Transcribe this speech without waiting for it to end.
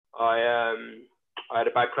I had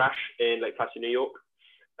a bad crash in Lake Placid, New York.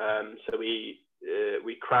 So we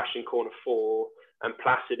crashed in corner 4, and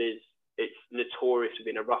Placid it's notorious for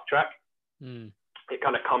being a rough track. It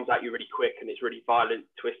kind of comes at you really quick, and it's really violent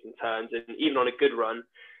twists and turns. And even on a good run,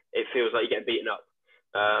 it feels like you're getting beaten up.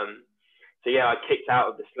 So yeah, I kicked out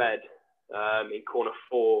of the sled in corner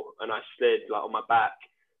 4, and I slid like on my back,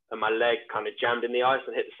 and my leg kind of jammed in the ice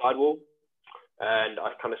and hit the sidewall, and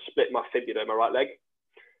I kind of split my fibula in my right leg.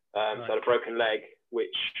 So I had a broken leg, which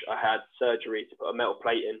I had surgery to put a metal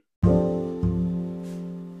plate in.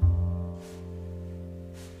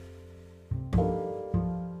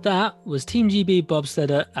 That was Team GB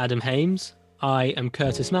bobsledder Adam Hames. I am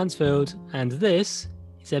Curtis Mansfield, and this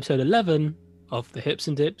is episode 11 of the Hips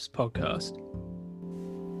and Dips podcast.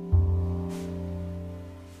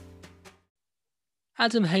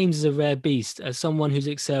 Adam Hames is a rare beast as someone who's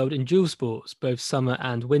excelled in dual sports, both summer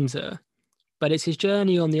and winter, but it's his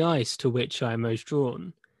journey on the ice to which I am most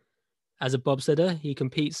drawn. As a bobsledder, he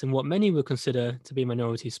competes in what many would consider to be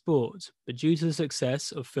minority sport, but due to the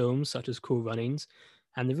success of films such as Cool Runnings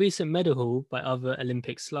and the recent medal haul by other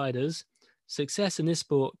Olympic sliders, success in this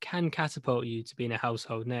sport can catapult you to being a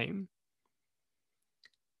household name.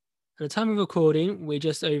 At the time of recording, we're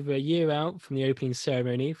just over a year out from the opening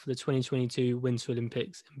ceremony for the 2022 Winter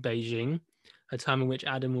Olympics in Beijing, a time in which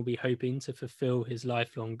Adam will be hoping to fulfill his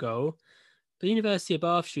lifelong goal. The University of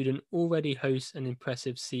Bath student already hosts an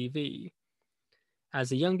impressive CV. As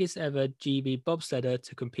the youngest ever GB bobsledder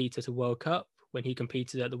to compete at a World Cup, when he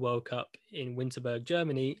competed at the World Cup in Winterberg,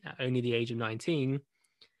 Germany at only the age of 19,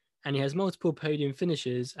 and he has multiple podium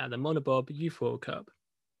finishes at the Monobob Youth World Cup.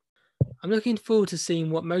 I'm looking forward to seeing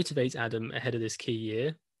what motivates Adam ahead of this key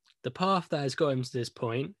year, the path that has got him to this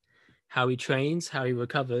point, how he trains, how he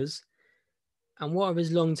recovers, and what are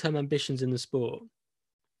his long-term ambitions in the sport.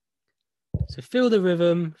 So feel the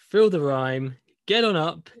rhythm, feel the rhyme, get on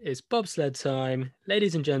up, it's bobsled time.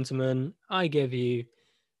 Ladies and gentlemen, I give you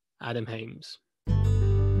Adam Hames.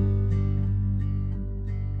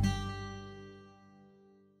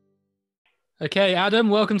 Okay, Adam,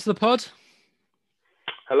 welcome to the pod.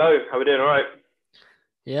 Hello, how are we doing? All right.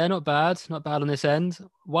 Yeah, not bad. Not bad on this end.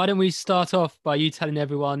 Why don't we start off by you telling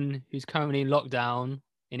everyone who's currently in lockdown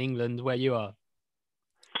in England where you are?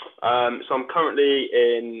 So I'm currently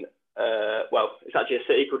in, it's actually a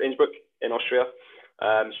city called Innsbruck in Austria,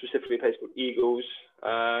 specifically a place called Eagles.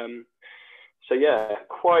 So yeah,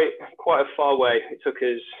 quite a far way. It took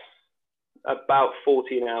us about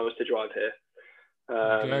 14 hours to drive here.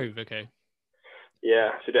 Drove, okay.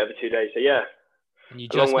 Yeah, so we did it over 2 days. So yeah. And you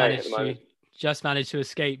just managed to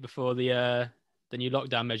escape before the new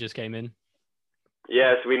lockdown measures came in.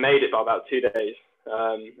 Yeah, so we made it by about 2 days,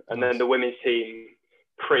 and nice. Then the women's team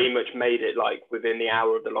pretty much made it like within the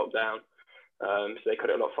hour of the lockdown, so they cut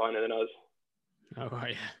it a lot finer than us. Oh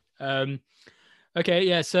right. Okay,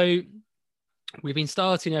 yeah. So we've been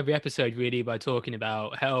starting every episode really by talking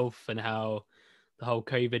about health and how the whole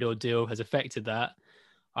COVID ordeal has affected that.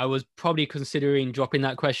 I was probably considering dropping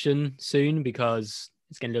that question soon because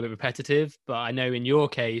it's getting a little bit repetitive, but I know in your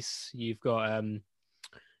case, you've got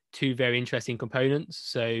two very interesting components.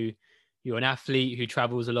 So you're an athlete who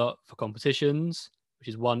travels a lot for competitions, which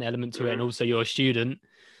is one element to it, and also you're a student.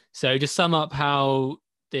 So just sum up how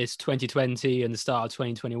this 2020 and the start of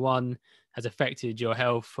 2021 has affected your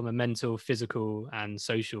health from a mental, physical, and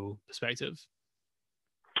social perspective.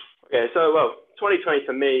 Okay, so 2020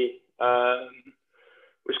 for me,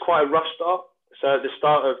 was quite a rough start. So at the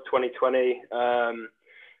start of 2020,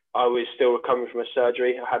 I was still recovering from a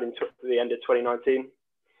surgery I had into the end of 2019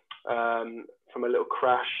 from a little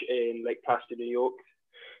crash in Lake Placid, New York,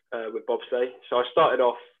 with bobsleigh. So I started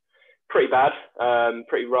off pretty bad,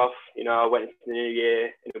 pretty rough. You know, I went into the new year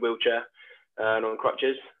in a wheelchair and on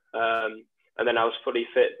crutches. And then I was fully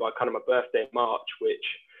fit by kind of my birthday in March, which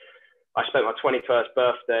I spent my 21st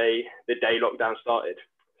birthday the day lockdown started.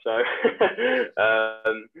 So,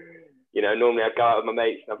 you know, normally I'd go out with my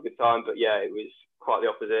mates and have a good time, but yeah, it was quite the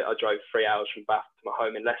opposite. I drove 3 hours from Bath to my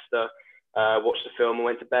home in Leicester, watched the film and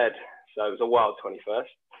went to bed. So it was a wild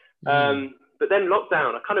 21st. But then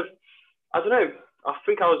lockdown, I don't know, I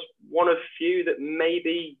think I was one of few that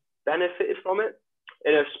maybe benefited from it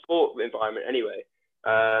in a sport environment anyway.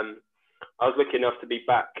 I was lucky enough to be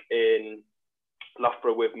back in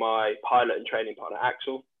Loughborough with my pilot and training partner,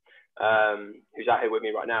 Axel, who's out here with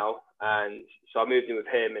me right now. And so I moved in with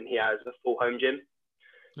him and he has a full home gym.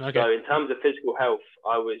 Okay. So in terms of physical health,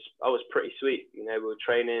 I was pretty sweet. You know, we were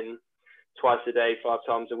training twice a day, 5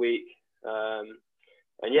 times a week.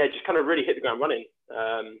 And yeah, just kind of really hit the ground running.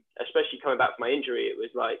 Especially coming back from my injury, it was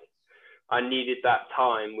like I needed that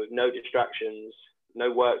time with no distractions,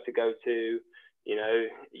 no work to go to. You know,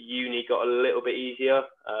 uni got a little bit easier.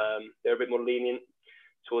 They're a bit more lenient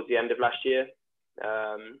towards the end of last year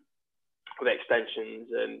with extensions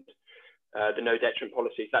and the no detriment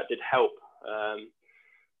policies. That did help.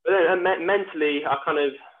 But then mentally, I kind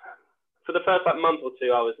of, for the first like month or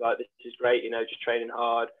two, I was like, this is great, you know, just training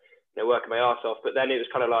hard, you know, working my ass off. But then it was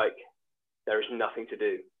kind of like, there is nothing to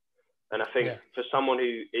do. And I think for someone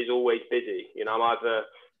who is always busy, you know, I'm either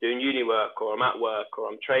doing uni work or I'm at work or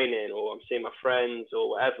I'm training or I'm seeing my friends or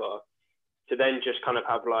whatever, to then just kind of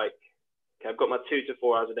have like, okay, I've got my 2 to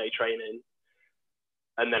 4 hours a day training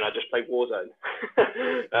and then I just play Warzone.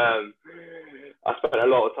 I spent a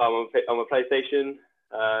lot of time on my PlayStation.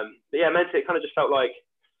 But yeah, mentally it kind of just felt like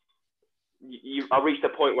I reached a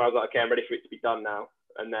point where I was like, okay, I'm ready for it to be done now.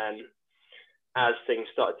 And then as things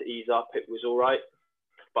started to ease up, it was all right.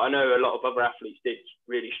 But I know a lot of other athletes did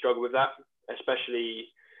really struggle with that,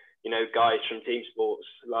 especially, you know, guys from team sports,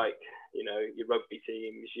 like, you know, your rugby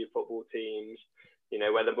teams, your football teams, you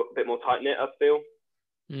know, where they're a bit more tight-knit, I feel.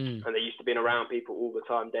 And they're used to being around people all the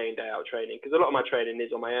time, day in, day out training. Because a lot of my training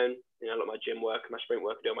is on my own. You know, a lot of my gym work and my sprint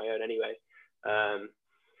work I do on my own anyway.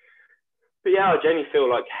 But yeah, I genuinely feel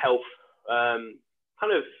like health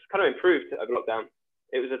kind of improved over lockdown.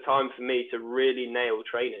 It was a time for me to really nail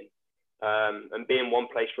training and be in one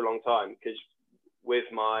place for a long time. Because with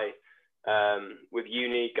my with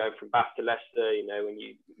uni, going from Bath to Leicester, you know, when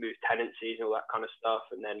you move tenancies and all that kind of stuff,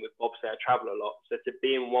 and then with bobsleigh, I travel a lot. So to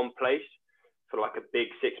be in one place for like a big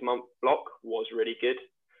 6-month block was really good.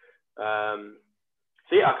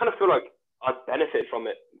 So yeah, I kind of feel like I benefited from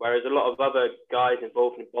it, whereas a lot of other guys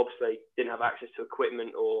involved in bobsleigh didn't have access to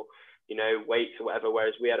equipment or, you know, weights or whatever.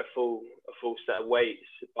 Whereas we had a full set of weights,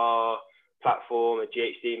 a bar, platform, a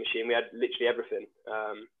GHD machine. We had literally everything.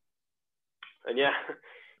 And yeah,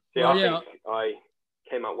 so I think I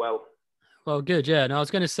came out well. Well, good, yeah. And I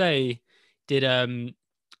was going to say, did the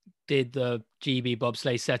GB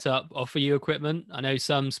bobsleigh setup offer you equipment? I know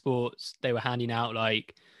some sports they were handing out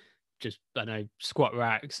like just, I don't know, squat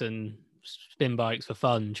racks and spin bikes for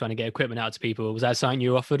fun, trying to get equipment out to people. Was that something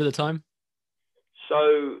you offered at the time?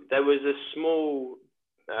 So there was a small,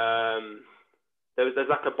 there's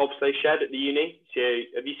like a bobsleigh shed at the uni. So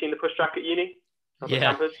have you seen the push track at uni?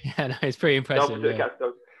 Yeah, no, it's pretty impressive.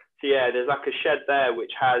 So yeah, there's like a shed there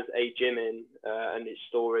which has a gym in and it's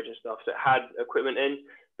storage and stuff. So it had equipment in,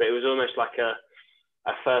 but it was almost like a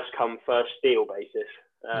first come, first steal basis.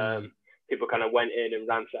 People kind of went in and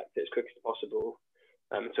ransacked it as quick as possible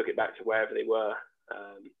and took it back to wherever they were.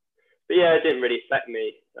 But yeah, it didn't really affect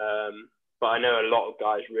me. But I know a lot of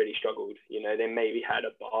guys really struggled. You know, they maybe had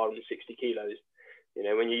a bar and 60 kilos. You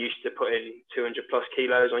know, when you're used to putting 200 plus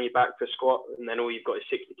kilos on your back for a squat, and then all you've got is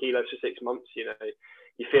 60 kilos for 6 months, you know,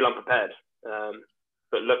 you feel unprepared.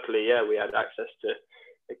 But luckily, yeah, we had access to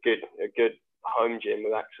a good home gym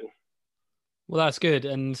with Axon. Well, that's good.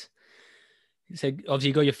 And so obviously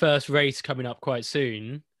you got your first race coming up quite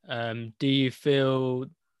soon. Do you feel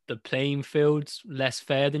the playing field's less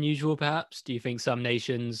fair than usual, perhaps? Do you think some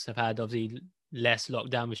nations have had obviously less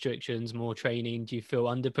lockdown restrictions, more training? Do you feel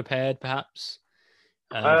underprepared, perhaps?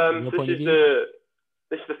 This is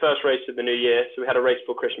the first race of the new year. So we had a race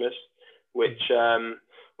for Christmas, which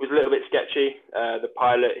was a little bit sketchy. The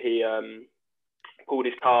pilot, he pulled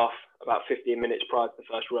his calf about 15 minutes prior to the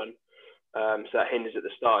first run. So that hinders at the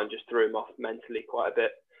start and just threw him off mentally quite a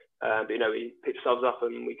bit. But, you know, we picked ourselves up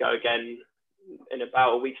and we go again in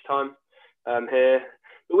about a week's time here.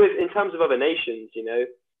 But in terms of other nations, you know,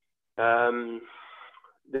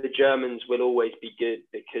 the Germans will always be good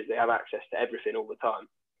because they have access to everything all the time.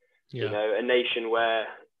 Yeah. You know, a nation where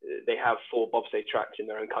they have 4 bobsleigh tracks in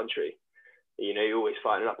their own country, you know, you're always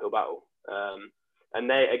fighting an uphill battle. And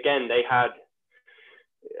they had,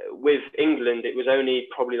 with England, it was only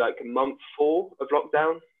probably like month 4 of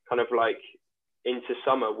lockdown, kind of like into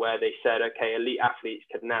summer, where they said, okay, elite athletes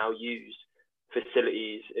can now use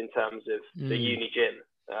facilities in terms of the uni gym.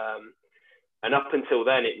 And up until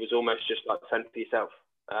then, it was almost just like fend for yourself.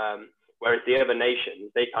 Whereas the other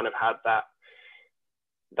nations, they kind of had that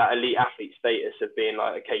elite athlete status of being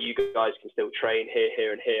like, okay, you guys can still train here,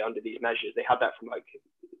 here, and here under these measures. They had that from like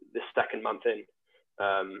the second month in,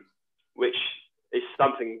 which is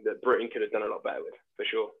something that Britain could have done a lot better with, for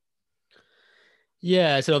sure.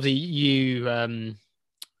 Yeah, so obviously you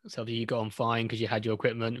got on fine because you had your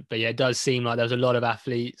equipment, but yeah, it does seem like there was a lot of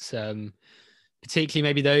athletes, particularly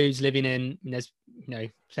maybe those living in, there's, you know,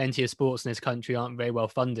 plenty of sports in this country aren't very well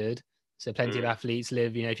funded. So plenty of athletes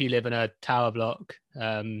live, you know, if you live in a tower block,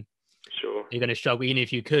 sure, you're going to struggle. Even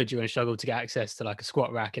if you could, you're going to struggle to get access to like a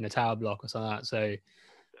squat rack in a tower block or something like that. So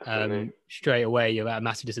Definitely. straight away you're at a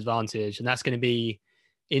massive disadvantage, and that's going to be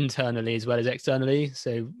internally as well as externally.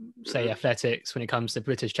 So say athletics, when it comes to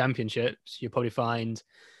British championships, you'll probably find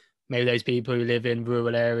maybe those people who live in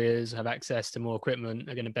rural areas, have access to more equipment,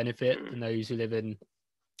 are going to benefit than those who live in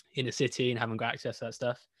the city and haven't got access to that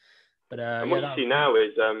stuff. But and what you see now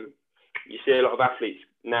is you see a lot of athletes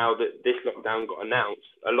now that this lockdown got announced.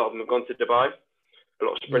 A lot of them have gone to Dubai. A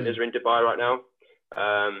lot of sprinters are in Dubai right now,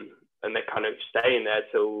 and they're kind of staying there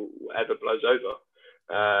till whatever blows over.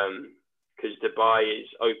 Because Dubai is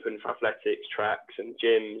open for athletics, tracks and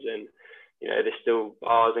gyms, and you know there's still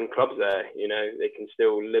bars and clubs there. You know they can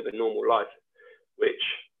still live a normal life, which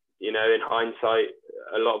you know in hindsight,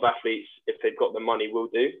 a lot of athletes, if they've got the money, will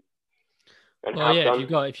do. And well, yeah,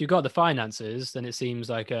 if you've got the finances, then it seems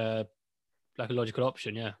like a logical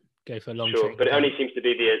option. Yeah, go for a long. Sure, but it only seems to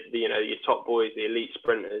be the you know your top boys, the elite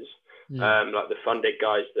sprinters, like the funded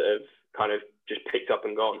guys that have kind of just picked up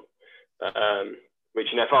and gone. Which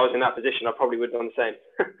you know, if I was in that position, I probably would have done the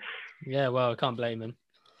same. Yeah, well, I can't blame them.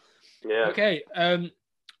 Yeah. Okay.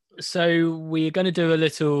 So we're going to do a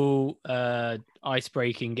little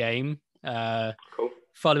ice-breaking game. Cool.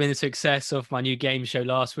 Following the success of my new game show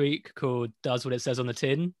last week called Does What It Says on the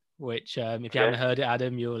Tin, which if you haven't heard it,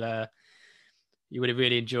 Adam, you would have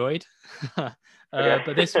really enjoyed.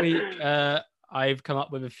 But this week I've come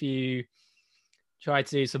up with a few, tried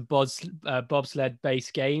to do some bobsled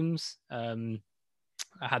based games.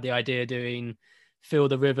 I had the idea of doing Feel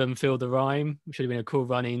the Rhythm, Feel the Rhyme, which should have been a Cool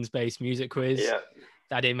Runnings based music quiz. Yeah.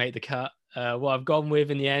 That didn't make the cut. What I've gone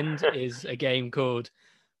with in the end is a game called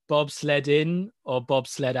Bobsled In or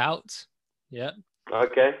Bobsled Out. Yeah.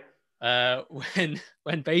 Okay.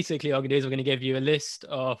 When basically I'm going to give you a list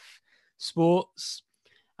of sports,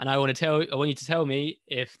 and I want you to tell me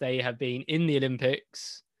if they have been in the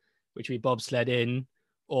Olympics, which would be bobsled in,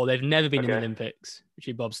 or they've never been in the Olympics, which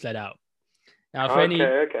would be bobsled out. Now, for any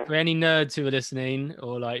nerds who are listening,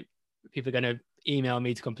 or like people are going to email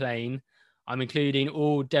me to complain, I'm including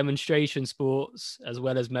all demonstration sports as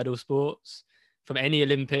well as medal sports from any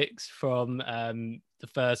Olympics from the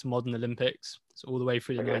first modern Olympics, so all the way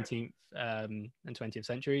through the 19th and 20th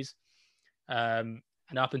centuries, and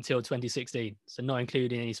up until 2016. So not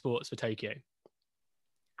including any sports for Tokyo.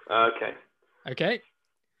 Okay.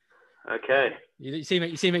 You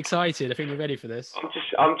seem excited. I think you're ready for this.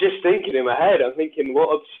 I'm just thinking in my head. I'm thinking, what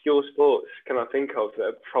obscure sports can I think of that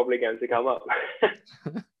are probably going to come up?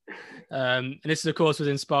 And this, of course, was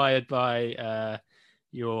inspired by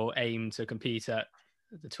your aim to compete at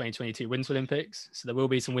the 2022 Winter Olympics. So there will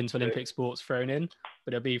be some Winter Olympic sports thrown in,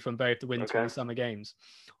 but it'll be from both the Winter and Summer Games.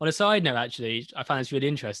 On a side note, actually, I found this really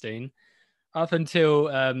interesting. Up until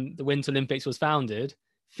the Winter Olympics was founded,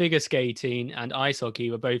 figure skating and ice hockey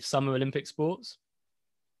were both Summer Olympic sports.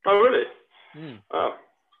 Oh, really? Oh.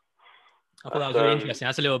 I thought that was really interesting.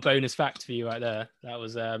 That's a little bonus fact for you right there. That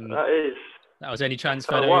was only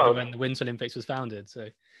transferred over when the Winter Olympics was founded. So,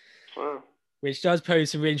 which does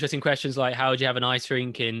pose some really interesting questions, like how do you have an ice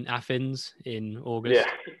rink in Athens in August?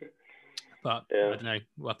 Yeah. But I don't know.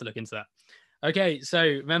 We'll have to look into that. Okay, so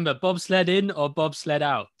remember, bobsled in or bobsled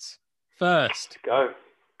out? First, go.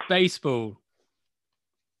 Baseball.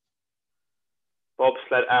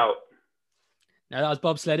 Bobsled out. No, that was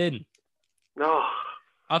bobsled in. No.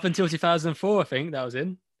 Up until 2004, I think that was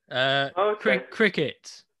in.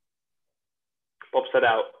 Cricket. Bobsled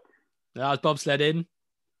out. That was bobsled in.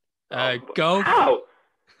 Golf. Ow!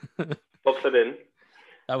 Bobsled in.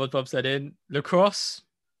 That was bobsled in. Lacrosse.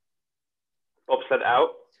 Bobsled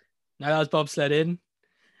out. No, that was bobsled in.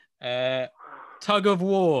 Tug of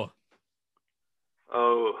war.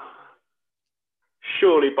 Oh.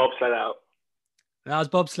 Surely bobsled out. That was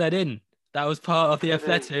bobsled in. That was part of the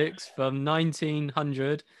athletics from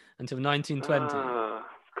 1900 until 1920. Of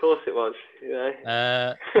course it was.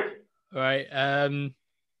 Yeah. Right.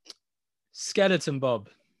 Skeleton bob.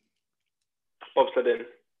 Bobsled in.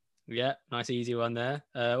 Yeah, nice easy one there.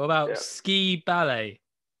 What about ski ballet?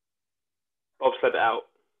 Bobsled out.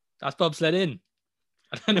 That's bobsled in.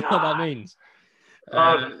 I don't know what that means.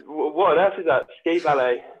 What else is that? Ski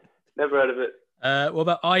ballet. Never heard of it. What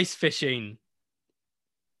about ice fishing?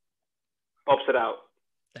 Bobsled out.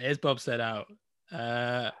 That is bobsled out.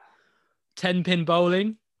 10-pin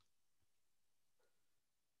bowling.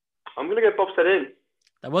 I'm going to go bobsled in.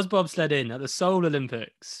 That was bobsled in at the Seoul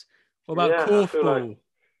Olympics. What about korfball?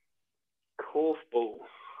 Korfball.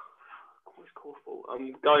 What's korfball?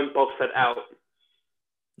 I'm going bobsled out.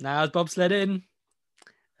 Now it's bobsled in.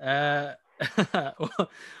 What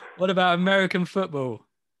about American football?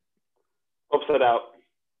 Bobsled out.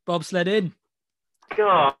 Bobsled in.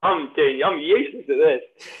 God, I'm useless at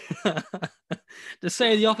this. Just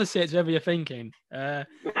say the opposite to whatever you're thinking.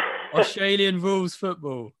 Australian rules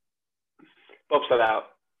football. Bobsled out.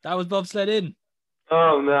 That was bobsled in.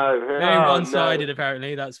 Oh no! Very Oh, one-sided, no.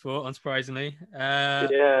 apparently. That sport, unsurprisingly.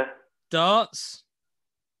 Yeah, Darts.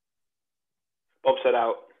 bobsled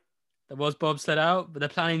out. There was bobsled out, but they're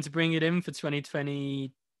planning to bring it in for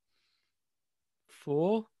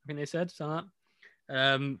 2024. I think they said something like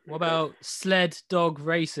that. What about sled dog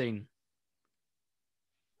racing?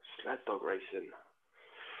 Sled dog racing.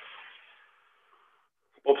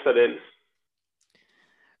 Bobsled in.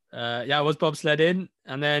 Yeah, it was bobsled in.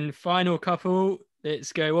 And then final couple,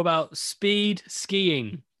 let's go. What about speed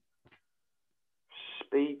skiing?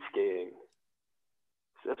 Speed skiing.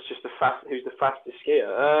 So that's just who's the fastest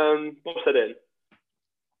skier? Bobsled in.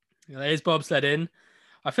 There is bobsled in.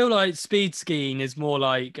 I feel like speed skiing is more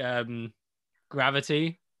like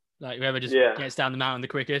gravity, like whoever just gets down the mountain the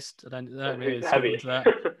quickest. I don't really Who's swim heaviest? into that.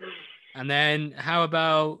 And then how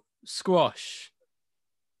about squash?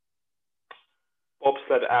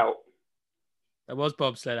 Bobsled out. There was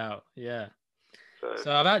bobsled out, yeah. So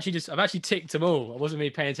So I've actually ticked them all. I wasn't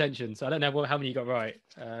really paying attention, so I don't know how many you got right.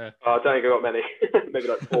 I don't think I got many. Maybe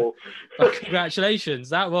like 4. But congratulations,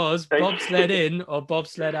 that was bobsled in or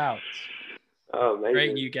bobsled out. Oh, amazing.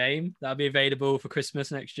 Great new game. That'll be available for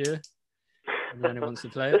Christmas next year. And then it wants to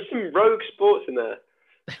play it. There's some rogue sports in there.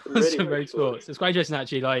 Some rogue sports. It's quite interesting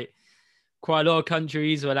actually. Like quite a lot of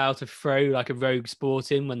countries are allowed to throw like a rogue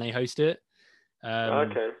sport in when they host it.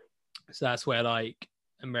 Okay. So that's where like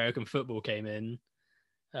American football came in.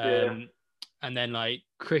 And then like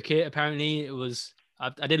cricket, apparently it was.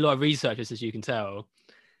 I did a lot of research, as you can tell.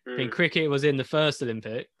 I think cricket was in the first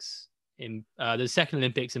Olympics, in the second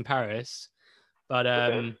Olympics in Paris, but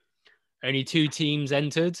only 2 teams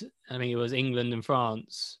entered. I think it was England and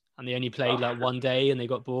France, and they only played like one day and they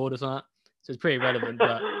got bored or something. So it's pretty relevant,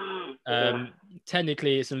 but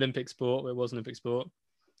technically it's an Olympic sport. It was an Olympic sport.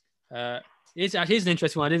 Here's an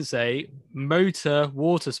interesting one I didn't say. Motor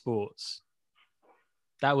water sports.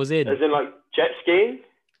 That was in. As in like jet skiing?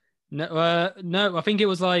 No, no, I think it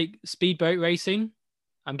was like speedboat racing,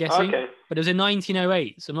 I'm guessing. Okay. But it was in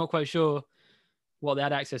 1908, so I'm not quite sure what they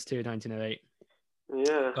had access to in 1908.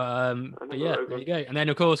 Yeah. But yeah, there you go. And then,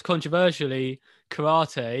 of course, controversially,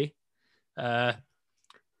 karate, I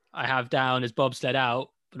have down as bobsled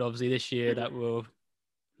out, but obviously this year that will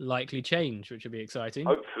likely change, which will be exciting.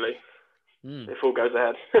 Hopefully. If all goes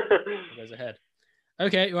ahead. It goes ahead.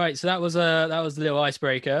 Okay, right. So that was the little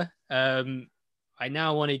icebreaker. I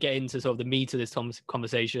now want to get into sort of the meat of this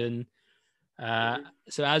conversation.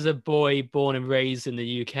 So as a boy born and raised in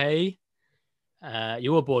the UK,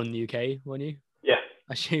 you were born in the UK, weren't you? Yeah.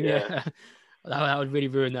 I assume, yeah. that would really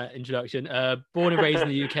ruin that introduction. Born and raised in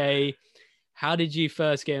the UK, how did you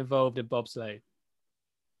first get involved in bobsleigh?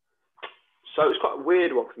 So it was quite a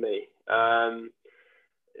weird one for me.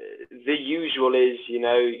 The usual is, you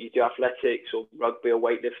do athletics or rugby or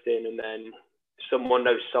weightlifting, and then someone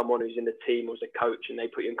knows someone who's in the team or is a coach, and they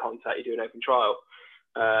put you in contact. You do an open trial.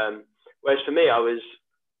 Whereas for me, I was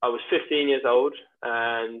 15 years old,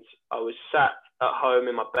 and I was sat at home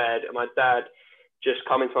in my bed, and my dad just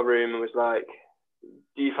come into my room and was like,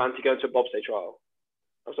 "Do you fancy going to a bobsleigh trial?"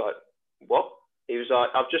 I was like, "What?" He was like,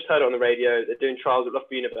 "I've just heard it on the radio. They're doing trials at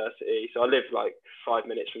Loughborough University." So I lived like 5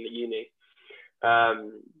 minutes from the uni.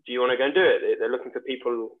 Do you want to go and do it? They're looking for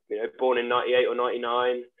people, born in 98 or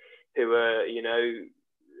 99 who are,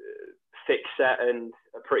 thick set and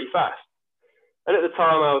are pretty fast. And at the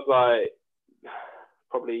time I was like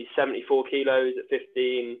probably 74 kilos at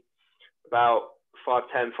 15, about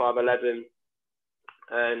 5'10", 5'11",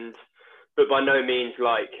 but by no means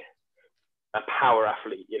like a power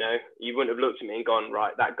athlete, you wouldn't have looked at me and gone,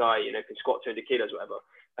 right, that guy, can squat 200 kilos, whatever.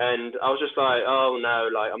 And I was just like, oh no,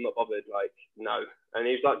 like, I'm not bothered, like, no. And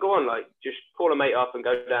he was like, go on, like, just call a mate up and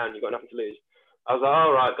go down. You've got nothing to lose. I was like,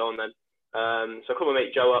 all right, go on then. So I called my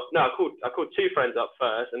mate Joe up. No, I called 2 friends up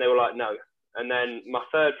first, and they were like, no. And then my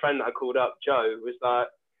third friend that I called up, Joe, was like,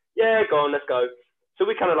 yeah, go on, let's go. So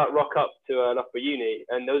we kind of like rock up to Loughborough Uni,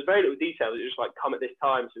 and there was very little detail. It was just like, come at this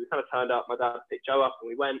time. So we kind of turned up. My dad picked Joe up, and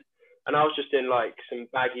we went. And I was just in like some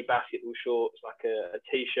baggy basketball shorts, like a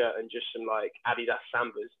t-shirt, and just some like Adidas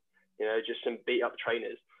Sambas, just some beat up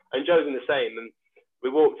trainers. And Joe's in the same. And we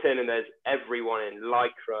walked in, and there's everyone in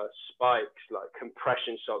lycra, spikes, like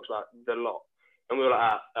compression socks, like the lot. And we were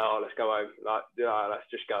like, oh, let's go home. Like, let's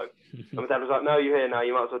just go. And my dad was like, no, you're here now.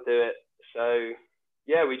 You might as well do it. So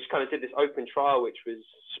yeah, we just kind of did this open trial, which was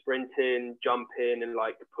sprinting, jumping, and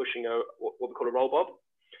like pushing what we call a roll bob.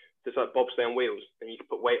 Just like bobsleigh on wheels, and you can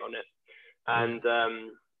put weight on it. And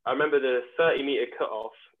I remember the 30-meter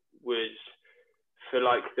cutoff was for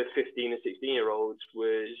like the 15 and 16-year-olds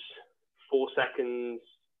was 4 seconds,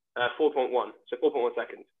 4.1, so 4.1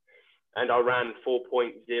 seconds. And I ran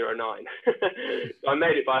 4.09. So I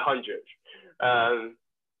made it by 100.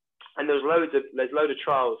 And there's loads of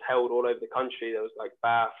trials held all over the country. There was like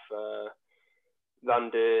Bath,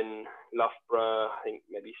 London, Loughborough, I think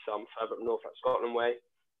maybe some further up north, like Scotland way.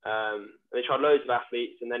 And they tried loads of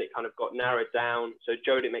athletes, and then it kind of got narrowed down. So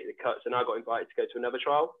Joe didn't make the cut, so I got invited to go to another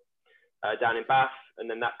trial down in Bath, and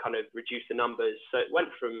then that kind of reduced the numbers. So it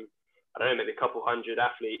went from, I don't know, maybe a couple hundred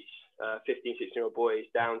athletes, 15, 16-year-old boys,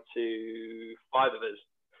 down to 5 of us.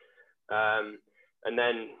 And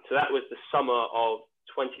then, so that was the summer of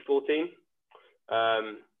 2014.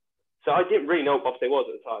 So I didn't really know what bobsleigh was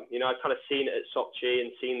at the time. You know, I'd kind of seen it at Sochi and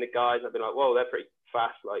seen the guys, and I'd been like, whoa, they're pretty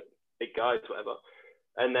fast, like big guys, whatever.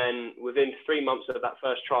 And then within 3 months of that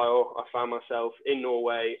first trial, I found myself in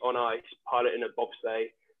Norway on ice, piloting a bobsleigh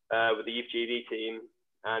with the Youth GV team,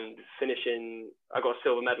 and finishing, I got a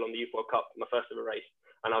silver medal on the Youth World Cup, my first ever race.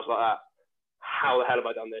 And I was like, how the hell have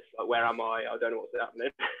I done this? Like, where am I? I don't know what's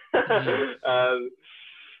happening.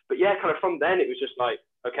 But yeah, kind of from then, it was just like,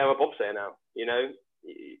 okay, I'm a bobslayer now. You know,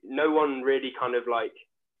 no one really kind of like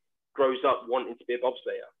grows up wanting to be a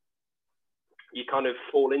bobslayer. You kind of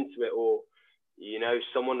fall into it, or, you know,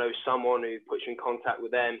 someone knows someone who puts you in contact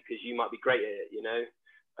with them because you might be great at it, you know.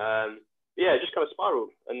 Yeah, it just kind of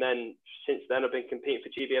spiraled. And then since then, I've been competing for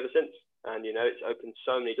GB ever since. And, you know, it's opened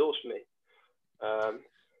so many doors for me.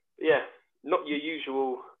 Yeah, not your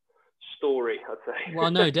usual story, I'd say.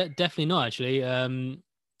 Well, no, definitely not, actually.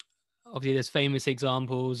 Obviously, there's famous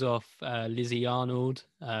examples of Lizzie Arnold.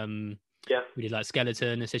 Yeah. We did like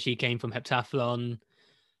skeleton. So she came from heptathlon.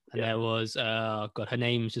 And there was, God, her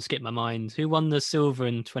name's just skipped my mind. Who won the silver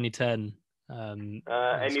in 2010? Amy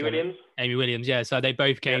Williams. Amy Williams, yeah. So they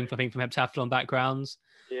both came, I think, from heptathlon backgrounds.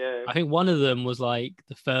 Yeah. I think one of them was like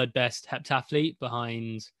the third best heptathlete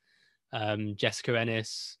behind Jessica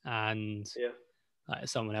Ennis and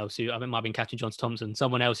someone else who, I think, might have been Catherine Johnson-Thompson.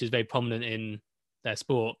 Someone else who's very prominent in their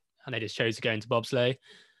sport, and they just chose to go into bobsleigh.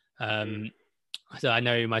 So I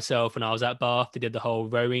know myself, when I was at Bath, they did the whole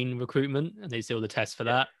rowing recruitment, and they did all the tests for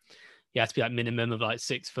that. You have to be like minimum of like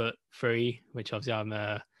 6'3", which obviously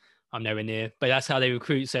I'm nowhere near. But that's how they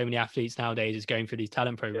recruit so many athletes nowadays, is going through these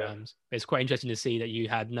talent programs. It's quite interesting to see that you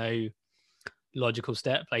had no logical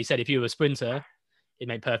step. Like you said, if you were a sprinter, it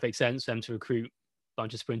made perfect sense for them to recruit a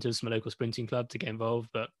bunch of sprinters from a local sprinting club to get involved.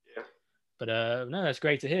 But no, that's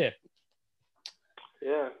great to hear.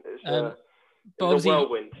 Yeah, it's a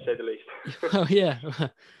whirlwind, to say the least. Oh yeah.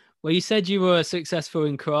 Well, you said you were successful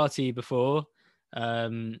in karate before.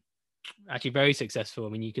 Actually, very successful. I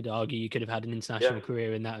mean, you could argue you could have had an international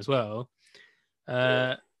career in that as well.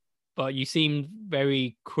 But you seemed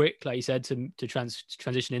very quick, like you said, to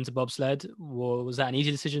transition into bobsled. Was that an easy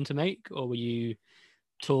decision to make, or were you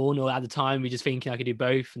torn, or at the time were you just thinking I could do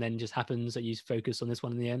both, and then it just happens that you focus on this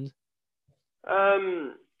one in the end?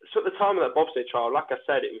 So at the time of that bobsleigh trial, like I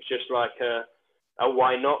said, it was just like a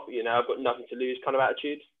why not? You know, I've got nothing to lose kind of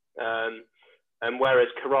attitude. And whereas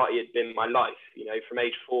karate had been my life, you know, from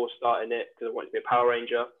age 4 starting it because I wanted to be a Power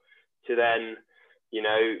Ranger, to then, you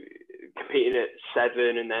know, competing at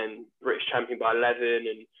 7 and then British champion by 11,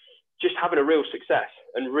 and just having a real success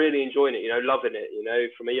and really enjoying it, you know, loving it, you know,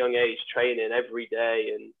 from a young age, training every day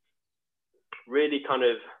and really kind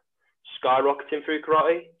of skyrocketing through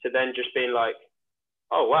karate, to then just being like,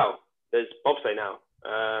 oh, wow, there's bobsleigh now.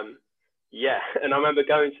 And I remember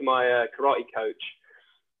going to my karate coach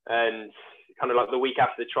and kind of like the week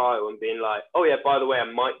after the trial and being like, oh yeah, by the way, I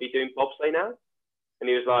might be doing bobsleigh now. And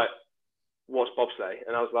he was like, what's bobsleigh?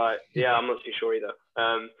 And I was like, yeah, I'm not too sure either.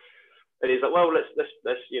 And he's like, well, let's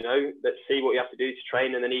you know, let's see what you have to do to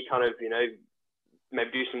train. And then he kind of, you know,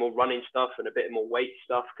 maybe do some more running stuff and a bit more weight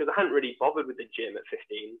stuff, because I hadn't really bothered with the gym at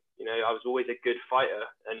 15. You know, I was always a good fighter,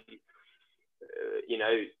 and you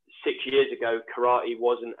know, 6 years ago, karate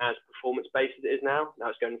wasn't as performance-based as it is now.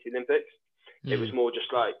 Now it's going to the Olympics. It was more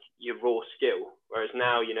just like your raw skill. Whereas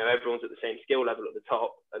now, you know, everyone's at the same skill level at the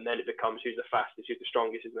top, and then it becomes who's the fastest, who's the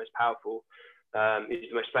strongest, who's the most powerful, who's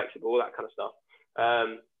the most flexible, all that kind of stuff.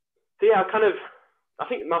 So yeah, I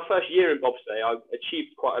think my first year in bobsleigh, I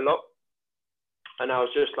achieved quite a lot. And I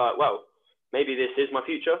was just like, well, maybe this is my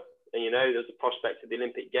future. And, you know, there's a prospect of the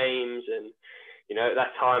Olympic Games, and, you know, at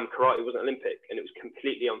that time, karate wasn't Olympic, and it was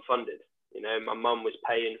completely unfunded. You know, my mum was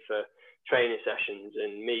paying for training sessions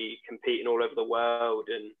and me competing all over the world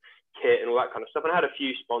and kit and all that kind of stuff. And I had a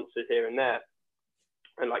few sponsors here and there,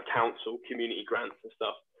 and like council, community grants and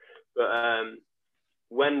stuff. But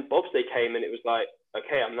when bobsleigh came in, it was like,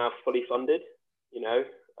 okay, I'm now fully funded. You know,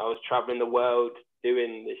 I was traveling the world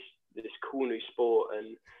doing this this cool new sport,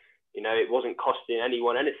 and you know, it wasn't costing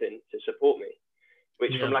anyone anything to support me,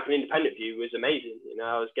 which from like an independent view was amazing. You know,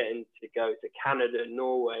 I was getting to go to Canada,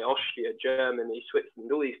 Norway, Austria, Germany,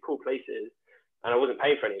 Switzerland, all these cool places, and I wasn't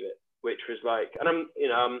paying for any of it, which was like, and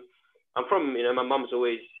I'm from, you know, my mum's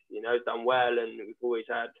always, you know, done well, and we've always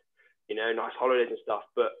had, you know, nice holidays and stuff,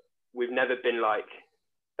 but we've never been like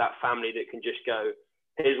that family that can just go,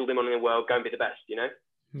 here's all the money in the world, go and be the best, you know?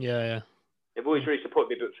 Yeah. They've always really supported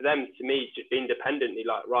me, but for them, to me, just be independently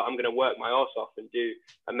like, right, I'm going to work my arse off and do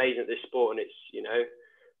amazing at this sport. And it's, you know,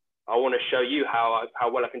 I want to show you how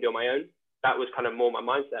well I can do on my own. That was kind of more my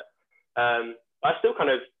mindset. I still kind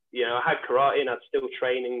of, you know, I had karate and I'd still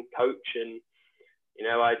train and coach. And, you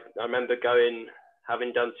know, I remember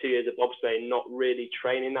having done 2 years of bobsleigh, not really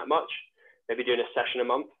training that much, maybe doing a session a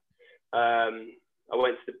month. I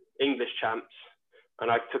went to the English champs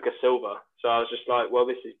and I took a silver. So I was just like, well,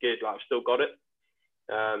 this is good. Like, I've still got it.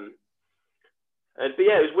 But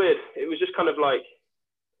yeah, it was weird. It was just kind of like,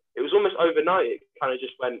 it was almost overnight. It kind of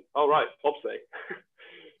just went, oh, right, bobsleigh.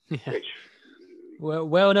 Yeah. Which, well,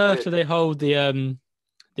 where on earth do they hold the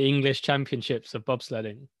English championships of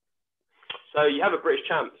bobsledding? So you have a British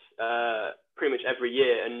champs pretty much every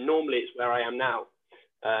year. And normally it's where I am now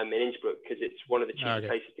in Innsbruck, because it's one of the cheapest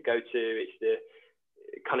places to go to. It's the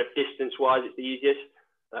kind of distance-wise, it's the easiest.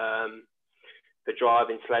 For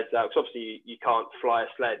driving sleds out, because obviously you can't fly a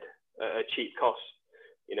sled at a cheap cost.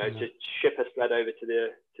 You know, to ship a sled over to the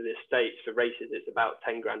States for races, it's about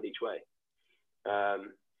 10 grand each way. So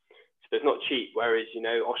it's not cheap. Whereas, you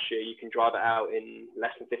know, Austria, you can drive it out in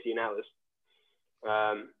less than 15 hours.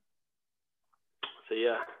 So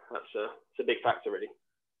yeah, it's a big factor, really.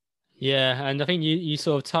 Yeah, and I think you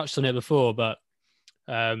sort of touched on it before, but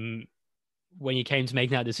when you came to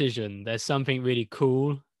making that decision, there's something really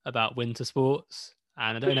cool about winter sports,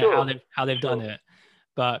 and I don't know how they've done it,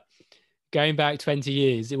 but going back 20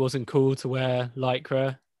 years, it wasn't cool to wear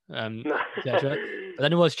Lycra, etc. But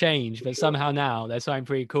then it was changed, but somehow now there's something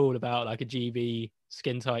pretty cool about like a GB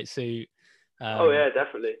skin tight suit. Oh yeah,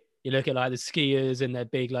 definitely. You look at like the skiers in their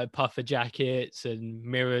big like puffer jackets and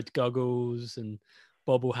mirrored goggles and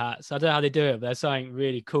bobble hats. I don't know how they do it, but there's something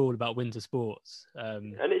really cool about winter sports.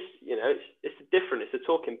 And it's, you know, it's different. It's a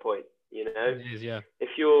talking point. You know, it is, yeah.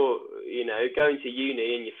 If you're, you know, going to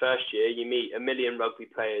uni in your first year, you meet a million rugby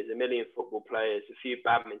players, a million football players, a few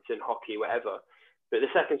badminton, hockey, whatever. But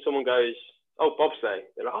the second someone goes, oh, bobsleigh,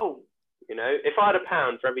 they're like, oh, you know, if I had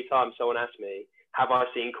 £1 for every time someone asked me, have I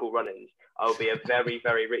seen Cool Runnings, I'll be a very,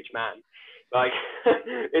 very rich man. Like,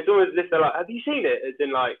 it's almost as if they're like, have you seen it? As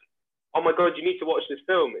in like, oh my God, you need to watch this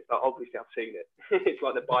film. It's like, obviously I've seen it. It's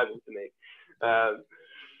like the Bible to me.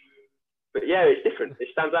 But yeah, it's different. It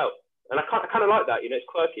stands out. And I kind of like that, you know, it's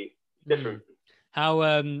quirky, it's different.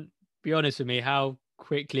 How, be honest with me, how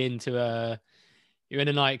quickly into you're in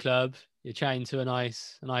a nightclub, you're chatting to a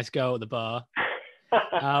nice girl at the bar.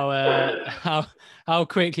 How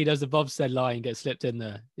quickly does the bobsled line get slipped in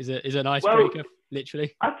there? Is it an icebreaker,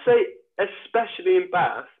 literally? I'd say, especially in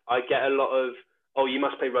Bath, I get a lot of, oh, you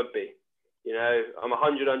must play rugby. You know, I'm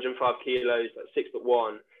 100, 105 kilos, like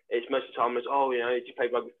 6'1". It's most of the time, it's, oh, you know, did you play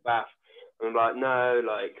rugby for Bath? And I'm like, no,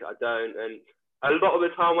 like, I don't. And a lot of the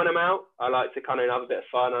time when I'm out, I like to kind of have a bit of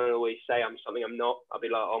fun. I don't always say I'm something I'm not. I'll be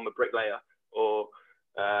like, oh, I'm a bricklayer, or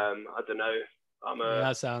I don't know,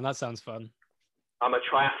 that sounds fun. I'm a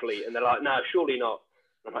triathlete. And they're like, no, surely not.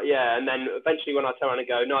 I'm like, yeah. And then eventually when I turn around and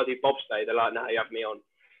go, no, I do bobsleigh, they're like, no, you have me on.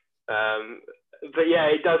 But yeah,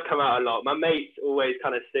 it does come out a lot. My mates always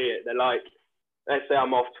kind of see it. They're like, let's say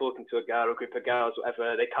I'm off talking to a girl or a group of girls,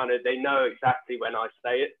 whatever. They know exactly when I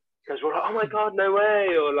say it, because we're like, oh my God, no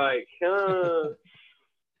way, or like, oh.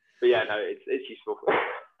 But yeah, no, it's useful.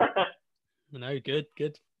 No,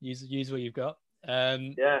 good. Use what you've got.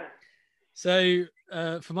 Yeah. So,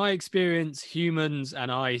 from my experience, humans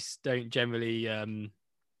and ice don't generally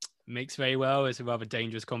mix very well. It's a rather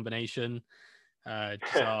dangerous combination.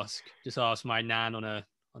 Just ask my nan on a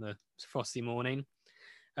frosty morning.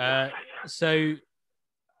 So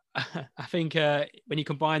I think when you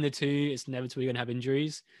combine the two, it's inevitably going to have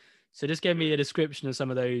injuries. So just give me a description of some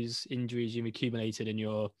of those injuries you've accumulated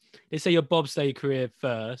in let's say your bobsleigh career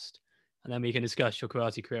first, and then we can discuss your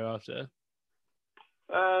karate career after.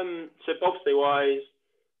 So bobsleigh wise,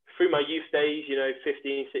 through my youth days, you know,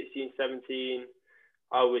 15, 16, 17,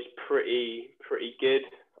 I was pretty good.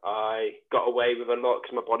 I got away with a lot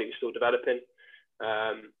because my body was still developing.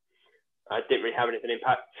 I didn't really have anything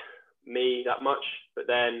impact me that much. But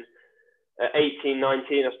then at 18,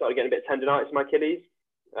 19, I started getting a bit of tendonitis in my Achilles,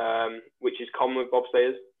 which is common with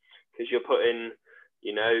bobsleighers, because you're putting,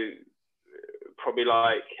 you know, probably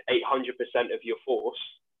like 800% of your force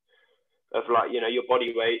of like, your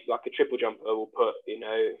body weight. Like a triple jumper will put,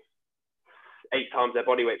 8 times their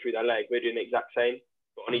body weight through their leg. We're doing the exact same,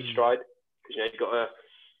 but on each stride, because you've got a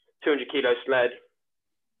 200 kilo sled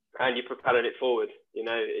and you're propelling it forward.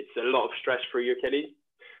 It's a lot of stress through your Achilles.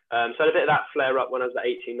 So I had a bit of that flare up when I was at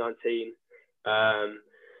 18, 19.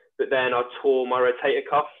 But then I tore my rotator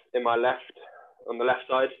cuff on the left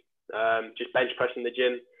side, just bench pressing the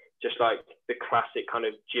gym, just like the classic kind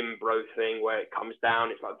of gym bro thing where it comes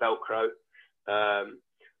down, it's like Velcro.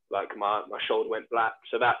 Like my shoulder went black.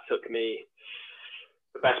 So that took me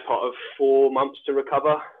the best part of 4 months to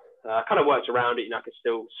recover. I kind of worked around it. I could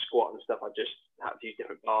still squat and stuff. I just had to use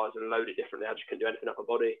different bars and load it differently. I just couldn't do anything up my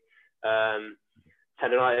body.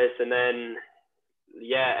 Tendonitis. And then,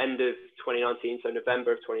 end of 2019, so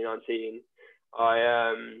November of 2019, I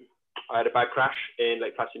had a bad crash in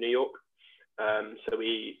Lake Placid, New York. So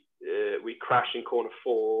we crashed in corner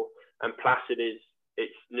 4, and Placid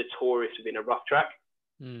it's notorious for being a rough track.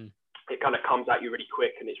 It kind of comes at you really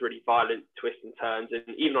quick, and it's really violent twists and turns.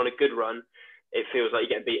 And even on a good run, it feels like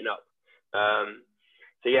you're getting beaten up.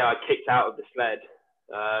 So I kicked out of the sled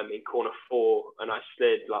in corner 4, and I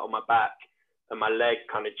slid like on my back, and my leg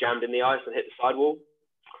kind of jammed in the ice and hit the sidewall,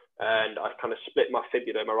 and I kind of split my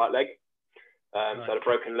fibula in my right leg. So I had a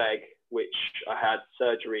broken leg, which I had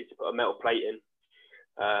surgery to put a metal plate in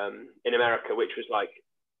America, which was like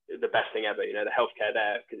the best thing ever. The healthcare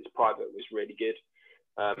there, because it's private, was really good.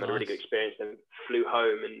 Had a really good experience, and flew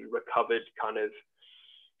home and recovered kind of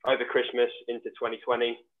over Christmas into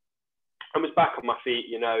 2020, and was back on my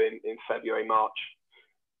feet, in February, March.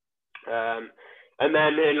 And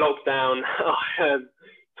then in lockdown, I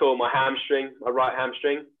tore my right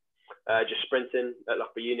hamstring, just sprinting at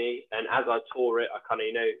Loughborough Uni. And as I tore it, I kind of,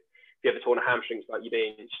 if you ever torn a hamstring, it's like you're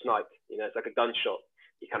being sniped, it's like a gunshot.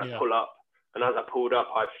 You kind of pull up. And as I pulled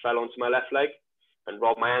up, I fell onto my left leg and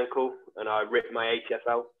rolled my ankle, and I ripped my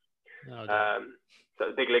ATFL. So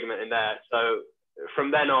a big ligament in there. So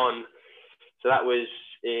from then on, so that was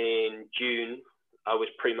in June, I was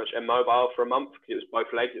pretty much immobile for a month, because it was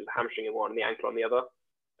both legs. It was a hamstring in one and the ankle on the other.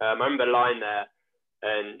 I remember lying there,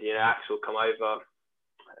 and Axel come over,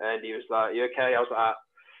 and he was like, "You okay?" I was like,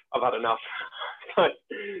 "I've had enough."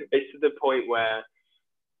 It's to the point where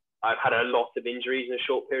I've had a lot of injuries in a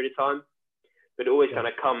short period of time, but it always kind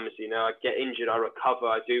of comes. I get injured, I recover,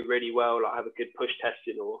 I do really well. Like I have a good push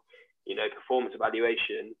testing or performance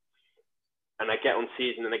evaluation, and I get on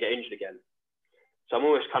season and I get injured again. So I'm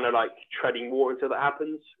always kind of like treading water until that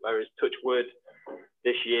happens. Whereas touch wood,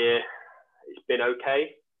 this year it's been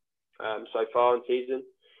okay so far in season.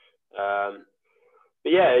 But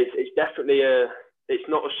it's definitely it's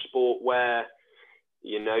not a sport where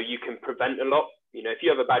you can prevent a lot. If you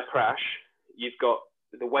have a bad crash, you've got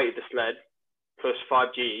the weight of the sled plus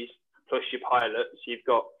 5 Gs plus your pilot. So you've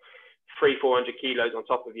got 300-400 kilos on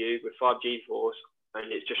top of you with 5 G force,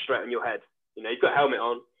 and it's just straight on your head. You've got a helmet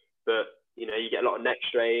on, but you get a lot of neck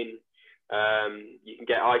strain. You can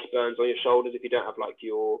get ice burns on your shoulders if you don't have like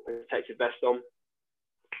your protective vest on.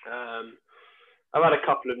 I've had a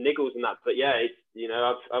couple of niggles and that, but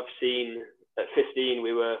I've seen at 15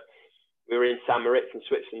 we were in St. Moritz in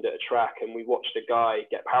Switzerland at a track, and we watched a guy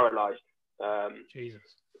get paralyzed. Jesus.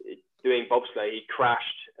 Doing bobsleigh, he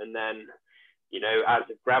crashed, and then as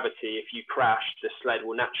of gravity, if you crash, the sled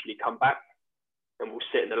will naturally come back and will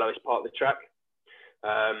sit in the lowest part of the track.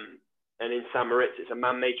 And in St. Moritz, it's a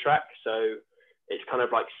man-made track, so it's kind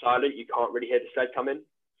of like silent. You can't really hear the sled coming.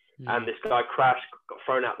 And this guy crashed, got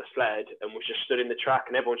thrown out the sled, and was just stood in the track,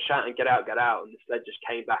 and everyone's shouting, "Get out, get out!" And the sled just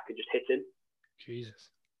came back and just hit him.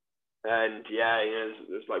 Jesus. And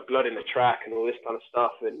there's like blood in the track and all this kind of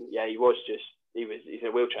stuff. And he's in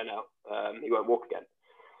a wheelchair now. He won't walk again.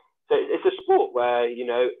 So it's a sport where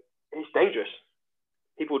it's dangerous.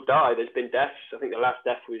 People die. There's been deaths. I think the last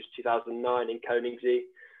death was 2009 in Königssee,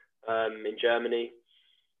 in Germany.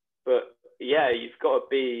 But you've got to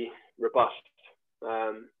be robust.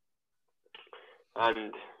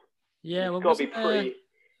 And you've got to be pretty.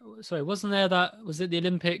 Sorry, wasn't there was it the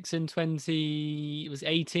Olympics in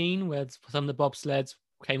 2018 where some of the bobsleds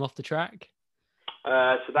came off the track?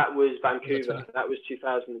 So that was Vancouver. That was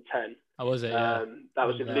 2010. Oh, was it? Yeah. That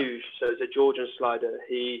was a luge. So it's a Georgian slider.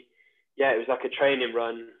 It was like a training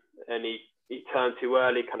run, and he turned too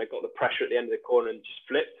early, kind of got the pressure at the end of the corner and just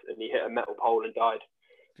flipped, and he hit a metal pole and died.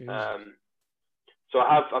 So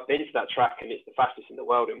I've been to that track, and it's the fastest in the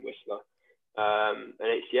world in Whistler. And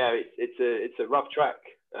it's a rough track.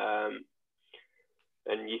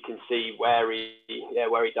 And you can see where he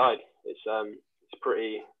died. It's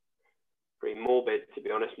pretty morbid, to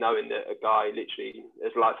be honest, knowing that a guy literally,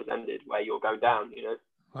 his life has ended where you're going down,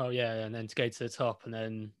 Oh yeah, and then to go to the top, and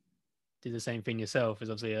then do the same thing yourself is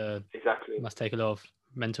obviously Exactly. must take a lot of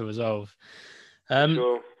mental resolve.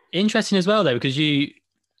 Sure. Interesting as well though, because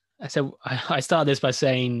I started this by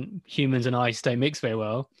saying humans and ice don't mix very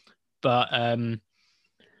well, but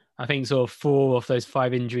I think sort of 4 of those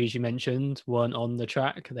 5 injuries you mentioned weren't on the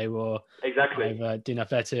track. They were either doing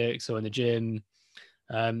athletics or in the gym.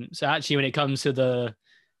 So actually, when it comes to the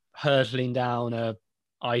hurtling down a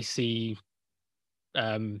icy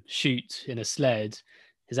chute in a sled,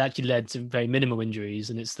 has actually led to very minimal injuries,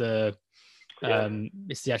 and it's the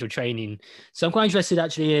actual training. So I'm quite interested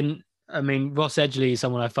actually in. I mean, Ross Edgley is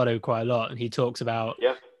someone I follow quite a lot, and he talks about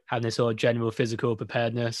having this sort of general physical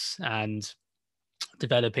preparedness and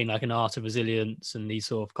developing like an art of resilience and these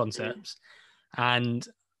sort of concepts. And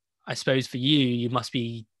I suppose for you, you must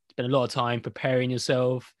be spend a lot of time preparing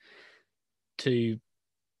yourself to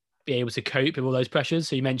be able to cope with all those pressures.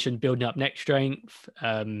 So you mentioned building up neck strength,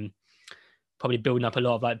 probably building up a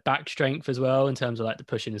lot of like back strength as well in terms of like the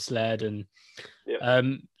pushing the sled. And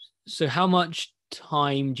so how much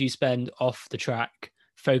time do you spend off the track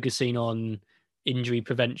focusing on injury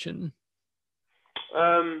prevention?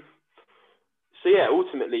 So yeah,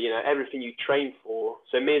 ultimately, you know, everything you train for.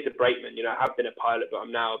 So me as a brakeman, you know, I have been a pilot, but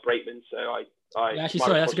I'm now a brakeman. So sorry,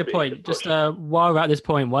 that's a good point. Just while we're at this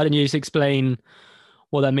point, why don't you just explain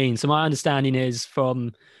what that means? So my understanding is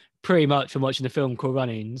from pretty much from watching the film Cool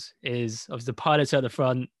Runnings is obviously the pilot's at the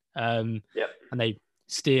front, and they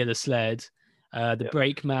steer the sled. The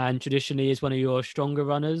brakeman traditionally is one of your stronger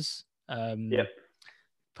runners.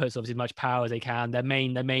 Puts obviously as much power as they can. Their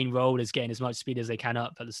main role is getting as much speed as they can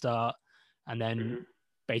up at the start, and then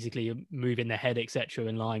basically moving their head, etc.,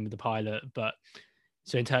 in line with the pilot. But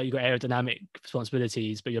so in turn, you've got aerodynamic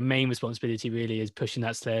responsibilities, but your main responsibility really is pushing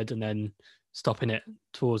that sled and then stopping it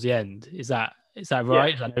towards the end. Is that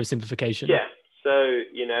right? Is that no simplification? Yeah. So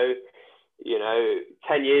you know,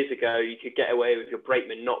 10 years ago, you could get away with your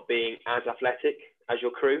brakeman not being as athletic as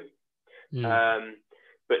your crew.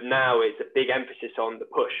 But now it's a big emphasis on the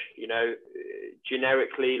push. You know,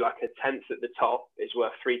 generically, like a tenth at the top is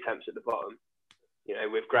worth 3 tenths at the bottom. You know,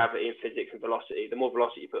 with gravity and physics and velocity, the more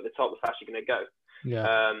velocity you put at the top, the faster you're going to go.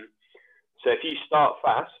 So if you start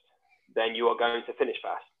fast, then you are going to finish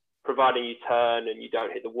fast, providing you turn and you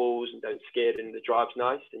don't hit the walls and don't skid and the drive's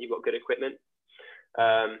nice and you've got good equipment.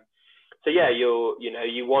 So yeah, you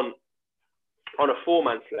want on a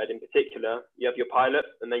 4-man sled in particular, you have your pilot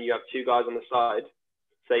and then you have 2 guys on the side.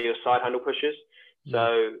 Say your side handle pushers.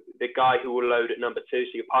 So the guy who will load at number 2,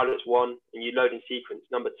 so your pilot's 1 and you load in sequence,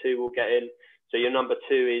 number 2 will get in. So your number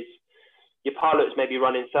 2 is, your pilot's maybe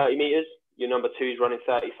running 30 meters, your number 2 is running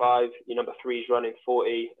 35, your number 3 is running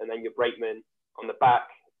 40, and then your brakeman on the back,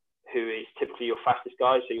 who is typically your fastest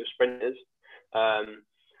guy, so your sprinters,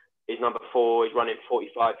 is number 4, is running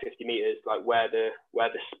 45, 50 meters, like where the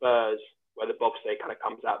spurs, where the bobsleigh kind of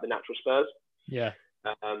comes out, the natural spurs.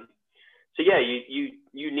 So yeah, you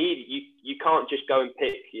can't just go and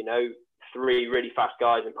pick, 3 really fast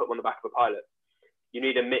guys and put them on the back of a pilot. You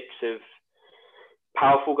need a mix of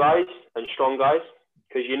powerful guys and strong guys,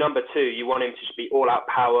 because your number 2, you want him to just be all out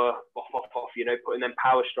power, off, putting them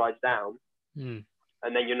power strides down.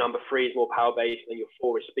 And then your number 3 is more power based and your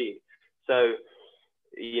 4 is speed. So,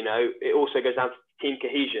 it also goes down to team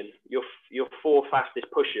cohesion. Your 4 fastest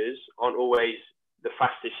pushers aren't always the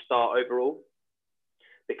fastest start overall,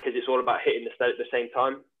 because it's all about hitting the sled at the same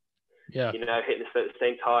time. Hitting the sled at the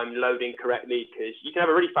same time, loading correctly, because you can have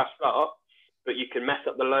a really fast start, but you can mess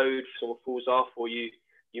up the load, someone falls off, or you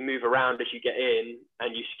move around as you get in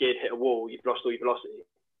and you skid, hit a wall, you've lost all your velocity.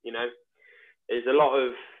 There's a lot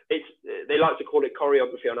of, they like to call it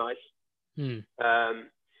choreography on ice.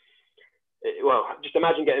 Well, just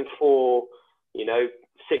imagine getting 4,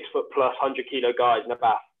 6 foot plus 100 kilo guys in a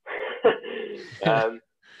bath.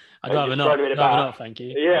 I'd rather not, thank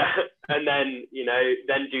you. Yeah, and then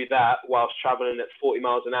then do that whilst traveling at 40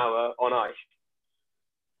 miles an hour on ice.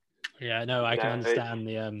 Yeah, no, I can understand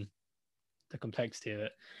the complexity of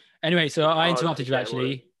it. Anyway, so I interrupted you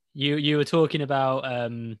actually. You were talking about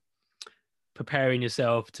preparing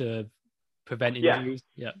yourself to prevent injuries.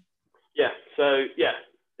 Yeah. So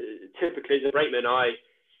typically as a brakeman, I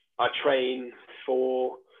train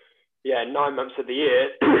for 9 months of the year,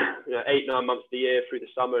 8-9 months of the year through the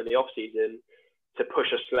summer and the off season to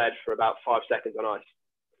push a sled for about 5 seconds on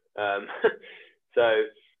ice. So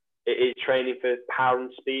it is training for power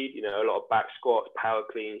and speed, a lot of back squats, power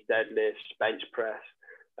cleans, deadlifts, bench press,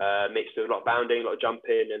 mixed with a lot of bounding, a lot of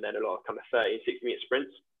jumping, and then a lot of kind of 30 and 60 meter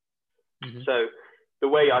sprints. So the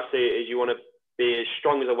way I see it is you want to be as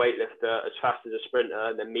strong as a weightlifter, as fast as a sprinter,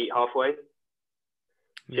 and then meet halfway.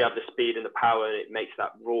 So you have the speed and the power, and it makes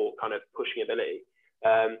that raw kind of pushing ability.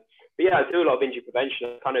 But But yeah, I do a lot of injury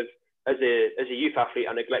prevention. I kind of, as a youth athlete,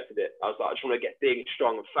 I neglected it. I was like, I just want to get big and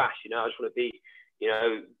strong and fast, you know, I just want to be, you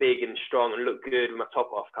know, big and strong and look good with my top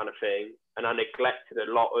off kind of thing. And I neglected a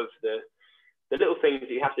lot of the little things that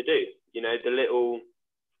you have to do, you know,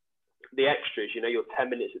 the extras, you know, your 10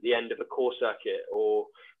 minutes at the end of a core circuit, or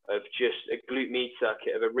of just a glute med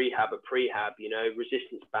circuit, of a rehab, a prehab, you know,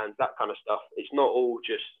 resistance bands, that kind of stuff. It's not all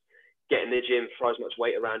just get in the gym, throw as much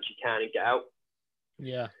weight around as you can and get out.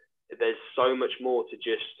 Yeah. There's so much more to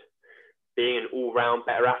just being an all-round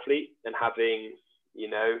better athlete and having, you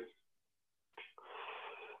know,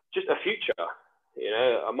 just a future. You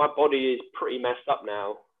know, my body is pretty messed up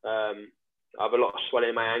now. I have a lot of swelling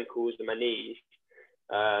in my ankles and my knees,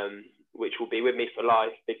 which will be with me for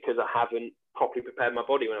life because I haven't properly prepared my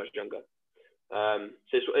body when I was younger.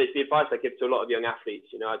 So it's the advice I give to a lot of young athletes.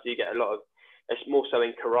 You know, I do get a lot of, it's more so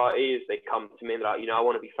in karate, as they come to me and like, you know, I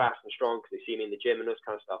want to be fast and strong because they see me in the gym and this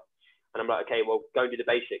kind of stuff. And I'm like, okay, well, go and do the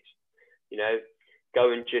basics. You know,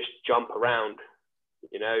 go and just jump around.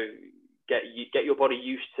 You know, get your body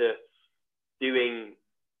used to doing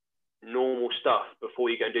normal stuff before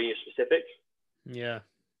you go and do your specifics. Yeah.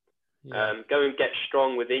 Go and get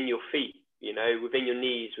strong within your feet. You know, within your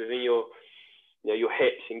knees, within your, you know, your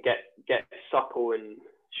hips, and get supple and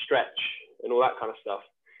stretch and all that kind of stuff.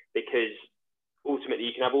 Because ultimately,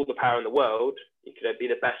 you can have all the power in the world, you could be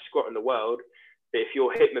the best squatter in the world, but if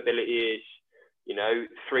your hip mobility is, you know,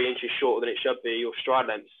 3 inches shorter than it should be, your stride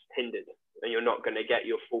length's hindered, and you're not going to get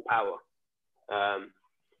your full power.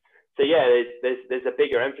 So yeah, there's a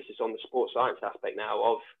bigger emphasis on the sports science aspect now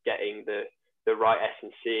of getting the right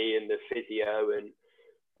S&C and the physio and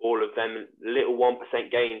all of them little 1%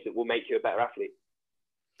 gains that will make you a better athlete.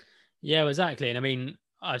 Yeah, exactly. And I mean,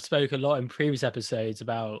 I've spoke a lot in previous episodes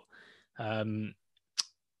about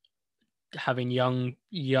having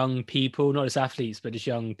young people, not just athletes, but just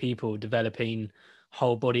young people developing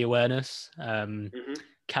whole body awareness,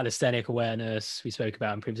 calisthenic awareness. We spoke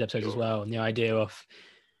about in previous episodes as well. And the idea of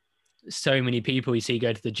so many people you see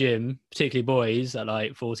go to the gym, particularly boys at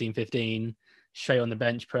like 14, 15, straight on the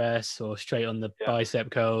bench press or straight on the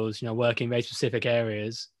bicep curls, you know, working very specific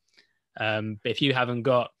areas. But if you haven't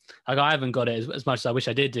got, like, I haven't got it as much as I wish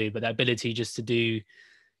I did do, but that ability just to do, you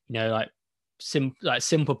know, like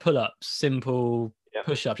simple pull-ups, simple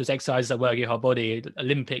push-ups, just exercises that work your whole body,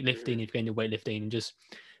 Olympic lifting, if you're going to weightlifting, and just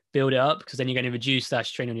build it up, because then you're going to reduce that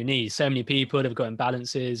strain on your knees. So many people have got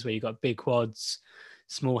imbalances where you've got big quads,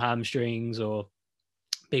 small hamstrings, or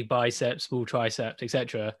big biceps, small triceps,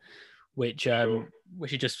 etc., which are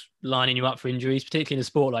just lining you up for injuries, particularly in a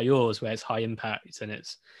sport like yours where it's high impact and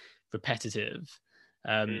it's repetitive.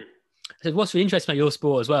 So what's really interesting about your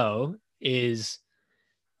sport as well is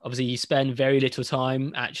obviously you spend very little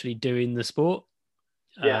time actually doing the sport.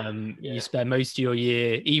 You spend most of your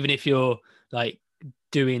year, even if you're like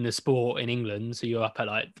doing the sport in England, so you're up at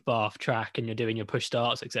like the Bath track and you're doing your push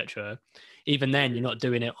starts, etc., even then you're not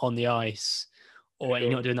doing it on the ice, or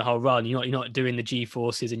you're not doing the whole run. You're not doing the G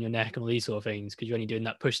forces in your neck and all these sort of things, because you're only doing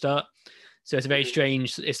that push start. So it's a very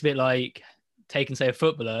strange, it's a bit like taking, say, a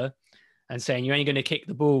footballer and saying you're only going to kick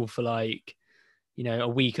the ball for like, you know, a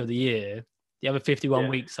week of the year. The other 51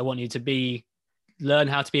 weeks, I want you to learn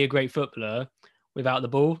how to be a great footballer without the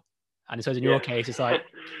ball. And so in your case, it's like,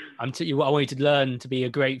 I want you to learn to be a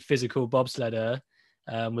great physical bobsledder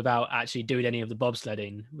without actually doing any of the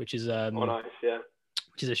bobsledding, which is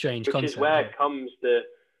which is a strange concept. Which is where comes the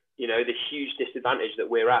huge disadvantage that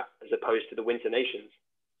we're at as opposed to the winter nations.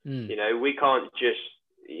 You know, we can't just,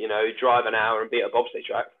 you know, drive an hour and be at a bobsleigh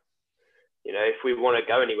track. You know, if we want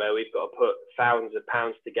to go anywhere, we've got to put thousands of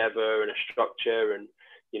pounds together and a structure and,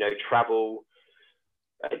 you know, travel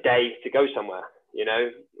a day to go somewhere, you know,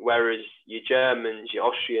 whereas your Germans, your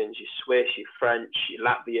Austrians, your Swiss, your French, your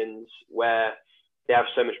Latvians, where they have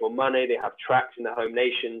so much more money, they have tracks in their home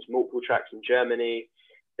nations, multiple tracks in Germany.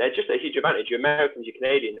 They're just a huge advantage. Your Americans, your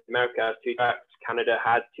Canadians, America has 2 tracks, Canada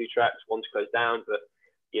had 2 tracks, one's closed down, but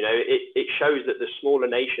you know, it shows that the smaller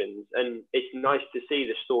nations, and it's nice to see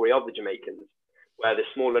the story of the Jamaicans, where the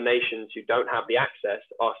smaller nations who don't have the access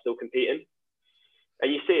are still competing.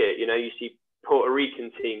 And you see it, you know, you see Puerto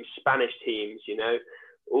Rican teams, Spanish teams, you know,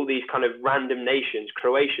 all these kind of random nations,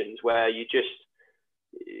 Croatians, where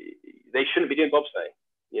they shouldn't be doing bobsleigh,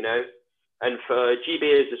 you know. And for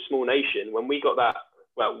GB as a small nation, when we got that,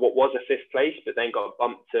 well, what was a 5th place, but then got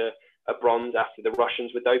bumped to a bronze after the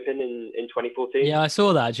Russians were doping in 2014. Yeah, I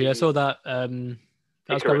saw that. Actually, I saw that. That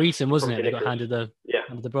was quite recent, wasn't it? They got handed the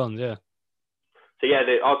bronze. Yeah. So yeah,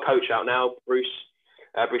 our coach out now, Bruce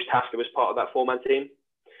Tasker, was part of that 4-man team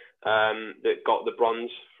that got the bronze.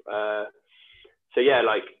 So yeah,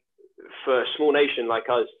 like for a small nation like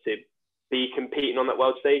us to be competing on that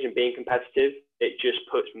world stage and being competitive, it just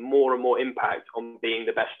puts more and more impact on being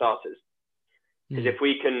the best starters. Because if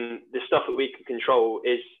we can, the stuff that we can control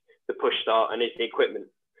is the push start and is the equipment.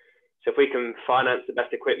 So if we can finance the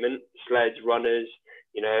best equipment, sleds, runners,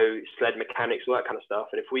 you know, sled mechanics, all that kind of stuff,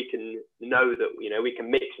 and if we can know that, you know, we can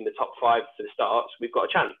mix in the top 5 for the starts, we've got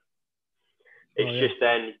a chance. It's just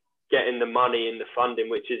then getting the money and the funding,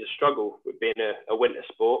 which is a struggle with being a winter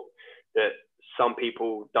sport that some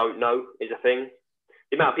people don't know is a thing.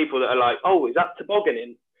 The amount of people that are like, oh, is that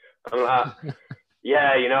tobogganing? I'm like,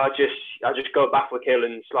 yeah, you know, I just go up Bathwick Hill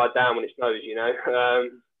and slide down when it snows, you know.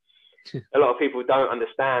 A lot of people don't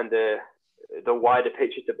understand the wider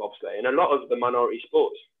picture to bobsleigh, and a lot of the minority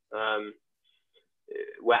sports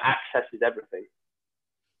where access is everything.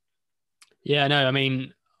 Yeah, no, I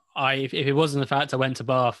mean, if it wasn't the fact I went to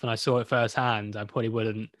Bath and I saw it firsthand, I probably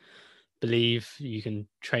wouldn't believe you can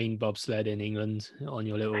train bobsled in England on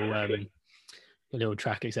your little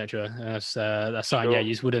track, etc. That's something, yeah,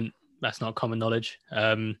 you just wouldn't. That's not common knowledge.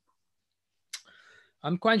 I'm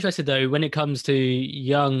quite interested though when it comes to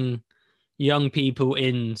young people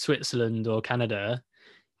in Switzerland or Canada.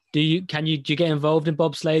 Do you get involved in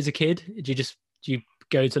bobsleigh as a kid? Do you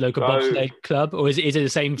go to a local bobsleigh club, or is it the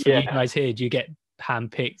same for you guys here? Do you get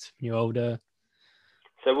handpicked when you're older?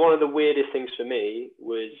 So one of the weirdest things for me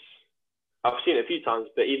was, I've seen it a few times,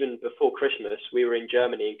 but even before Christmas, we were in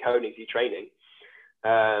Germany in Königssee training.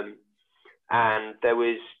 And there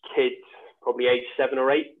was kids probably age 7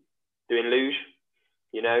 or 8 doing luge,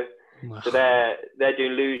 you know. Wow. So they're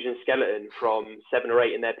doing luge and skeleton from 7 or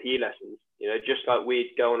 8 in their PE lessons, you know, just like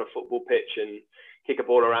we'd go on a football pitch and kick a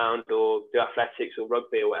ball around or do athletics or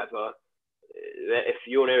rugby or whatever. If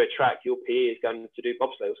you're near a track, your PE is going to do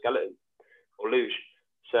bobsleigh or skeleton or luge.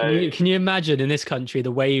 So can you imagine in this country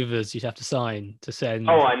the waivers you'd have to sign to send?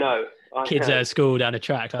 Oh, I know. Kids at school down a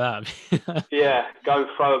track like that. Yeah, go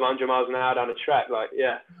throw them 100 miles an hour down a track, like,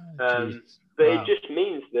 yeah. But wow. It just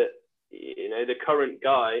means that, you know, the current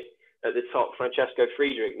guy at the top, Francesco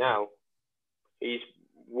Friedrich, now, he's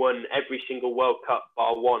won every single World Cup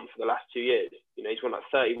bar one for the last 2 years. You know, he's won like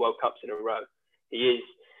 30 World Cups in a row. He is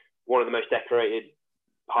one of the most decorated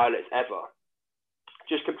pilots ever.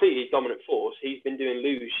 Just completely dominant force. He's been doing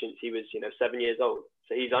luge since he was, you know, 7 years old.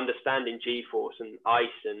 So he's understanding G-force and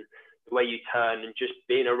ice and the way you turn and just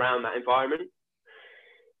being around that environment.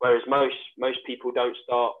 Whereas most people don't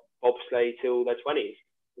start bobsleigh till their 20s,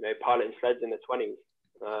 you know, piloting sleds in their 20s,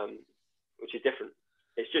 which is different.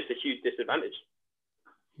 It's just a huge disadvantage.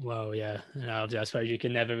 Well, yeah. I suppose you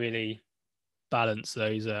can never really balance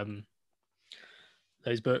those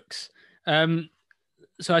books.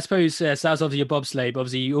 So I suppose so that's obviously your bobsleigh, but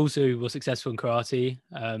obviously you also were successful in karate.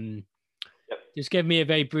 Just give me a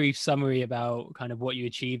very brief summary about kind of what you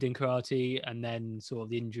achieved in karate and then sort of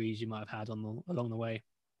the injuries you might have had along the way.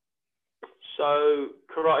 So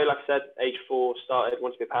karate, like I said, age 4, started,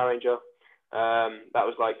 wanted to be a Power Ranger. That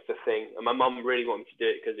was like the thing. And my mum really wanted me to do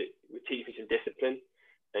it because it would teach me some discipline.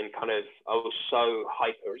 And kind of, I was so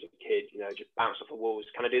hyper as a kid, you know, just bounce off the walls.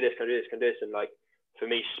 Can I do this? Can I do this? Can I do this? And like, for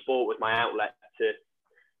me, sport was my outlet to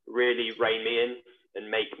really rein me in and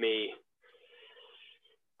make me,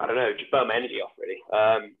 I don't know, just burn my energy off, really.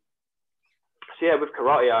 So yeah, with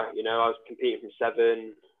karate, I was competing from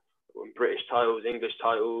 7, won British titles, English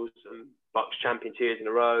titles, and Bucks champion 2 years in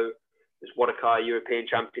a row. Was Wadakai European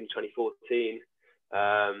champion 2014.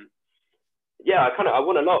 Yeah, I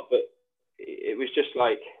won a lot, but it was just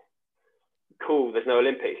like, cool, there's no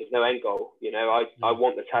Olympics, there's no end goal. You know, I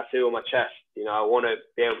want the tattoo on my chest. You know, I want to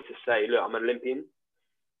be able to say, look, I'm an Olympian.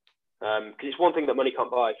 Because it's one thing that money can't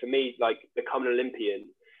buy. For me, like, becoming an Olympian,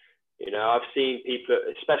 you know, I've seen people,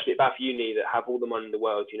 especially at Bath Uni, that have all the money in the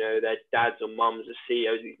world. You know, their dads or mums are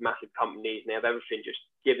CEOs of these massive companies, and they have everything just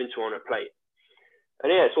given to on a plate. And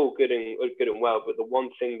yeah, it's all good and well, but the one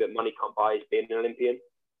thing that money can't buy is being an Olympian.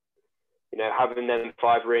 You know, having them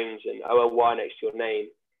 5 rings and OLY next to your name,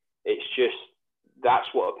 it's just, that's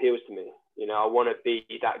what appeals to me. You know, I want to be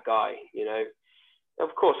that guy, you know.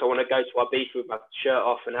 Of course, I want to go to Ibiza with my shirt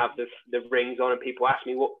off and have the rings on, and people ask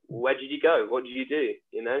me, where did you go? What did you do?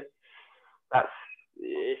 You know,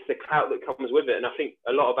 it's the clout that comes with it. And I think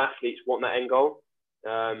a lot of athletes want that end goal.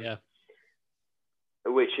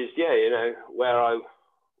 Which is, you know,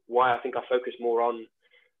 why I think I focus more on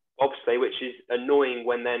bobsleigh, which is annoying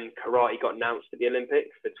when then karate got announced to the Olympics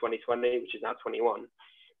for 2020, which is now 21,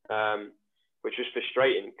 which was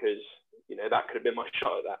frustrating because, you know, that could have been my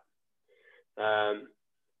shot at that.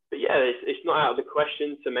 But yeah, it's not out of the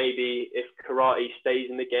question to maybe, if karate stays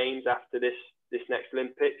in the games after this next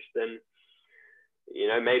Olympics, then, you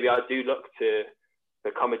know, maybe I do look to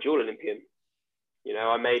become a dual Olympian. You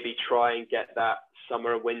know, I maybe try and get that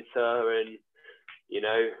summer and winter and, you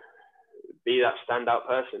know, be that standout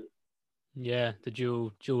person. Yeah, the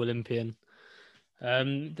dual Olympian.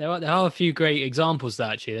 There are a few great examples of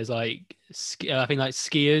that, actually. There's like I think like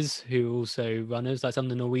skiers who are also runners, like some of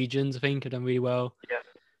the Norwegians I think have done really well.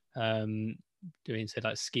 Yeah. Doing so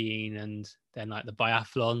like skiing and then like the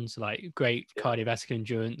biathlon, so like great cardiovascular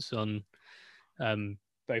endurance on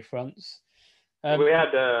both fronts. We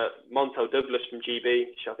had Montel Douglas from GB.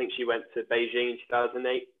 I think she went to Beijing in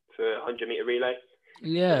 2008 for a 100-meter relay.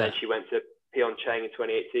 Yeah. And then she went to Pyeongchang in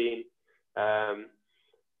 2018.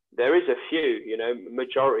 There is a few, you know,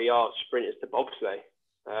 majority are sprinters to bobsleigh.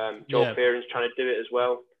 Joel Fearon's trying to do it as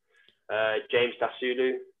well. James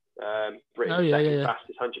Dasulu, Britain's second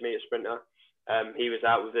fastest 100-meter sprinter. He was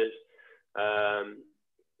out with us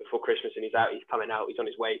before Christmas, and he's coming out. He's on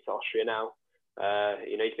his way to Austria now.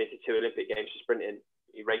 You know, he's been to 2 Olympic Games for sprinting.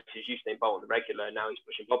 He races Usain Bolt on the regular, and now he's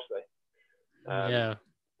pushing bobsleigh.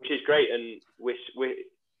 Which is great. And we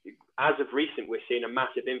as of recent, we're seeing a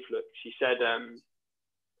massive influx. You said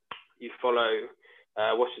you follow,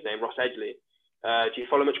 what's his name, Ross Edgley. Do you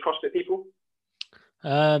follow much CrossFit people?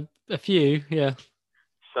 A few, yeah.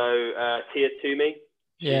 So Tia Toomey,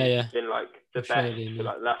 she's been like the best for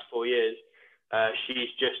like the last 4 years. She's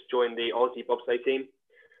just joined the Aussie bobsleigh team.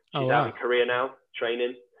 She's out in Korea now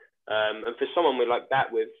training. And for someone with like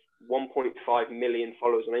that, with 1.5 million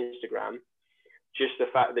followers on Instagram, just the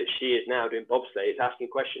fact that she is now doing bobsleigh, it's asking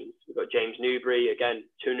questions. We've got James Newbury, again,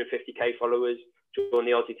 250k followers, joined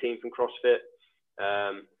the Aussie team from CrossFit.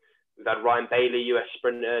 We've had Ryan Bailey, US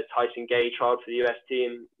sprinter, Tyson Gay trialed for the US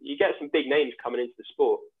team. You get some big names coming into the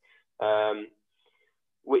sport,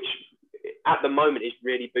 which at the moment is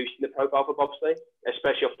really boosting the profile for bobsleigh,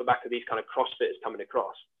 especially off the back of these kind of CrossFitters coming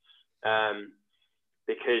across.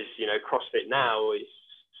 Because, you know, CrossFit now is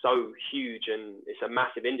so huge and it's a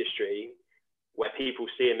massive industry where people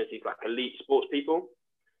see them as these like elite sports people.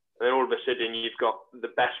 And then all of a sudden you've got the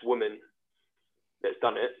best woman that's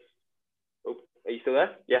done it. Oh, are you still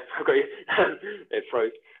there? Yeah, I've got you. It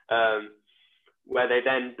froze. Where they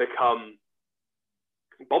then become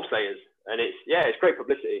bobsleighers. And it's great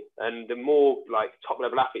publicity. And the more like top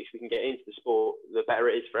level athletes we can get into the sport, the better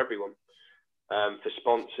it is for everyone. For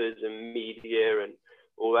sponsors and media and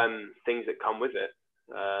all them things that come with it.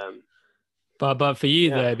 But for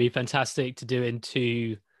you, though, it'd be fantastic to do in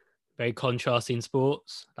 2 very contrasting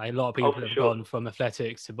sports. Like a lot of people have gone from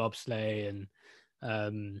athletics to bobsleigh,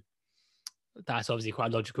 and that's obviously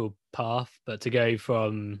quite a logical path. But to go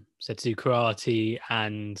from, say, to do karate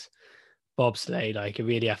and bobsleigh, like a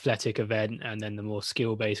really athletic event, and then the more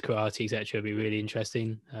skill-based karate, etc., would be really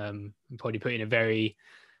interesting. Probably put in a very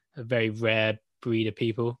rare breed of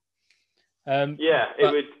people. It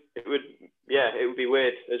would be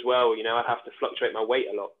weird as well. You know, I'd have to fluctuate my weight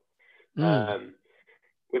a lot.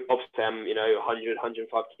 With bobsleigh, I'm, you know, 100,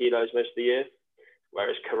 105 kilos most of the year.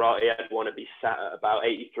 Whereas karate, I'd want to be sat at about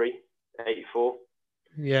 83, 84.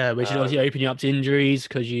 Yeah, which would obviously open you up to injuries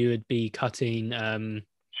because you would be cutting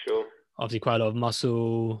obviously quite a lot of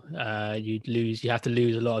muscle. You have to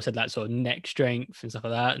lose a lot of that sort of neck strength and stuff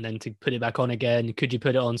like that. And then to put it back on again, could you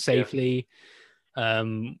put it on safely?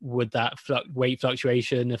 Would that weight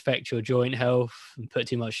fluctuation affect your joint health and put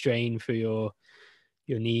too much strain through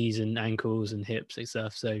your knees and ankles and hips and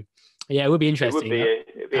stuff? So yeah, it would be interesting.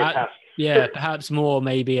 It'd be a task. Yeah, perhaps more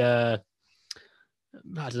maybe I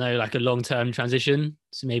don't know, like a long-term transition.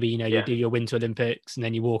 So maybe, you know, you do your Winter Olympics and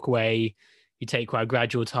then you walk away, you take quite a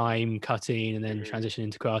gradual time cutting and then transition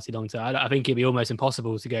into karate long term. I think it'd be almost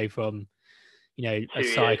impossible to go from, you know, a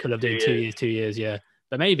cycle of doing 2 years. Yeah.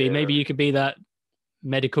 But maybe you could be that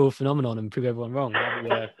medical phenomenon and prove everyone wrong.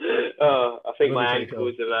 I think my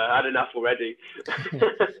ankles have had enough already.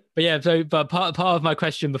 But part of my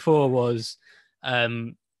question before was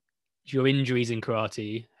your injuries in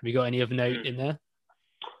karate. Have you got any of note in there?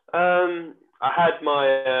 I had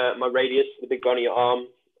my radius, the big bone on your arm.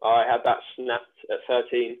 I had that snapped at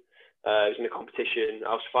 13. It was in a competition.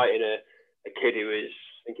 I was fighting a kid who was,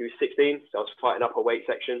 I think he was 16. So I was fighting up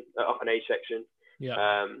an age section.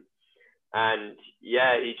 Yeah. And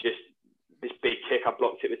yeah, this big kick, I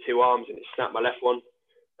blocked it with 2 arms and it snapped my left one.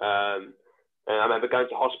 And I remember going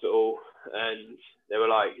to hospital and they were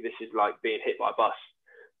like, this is like being hit by a bus,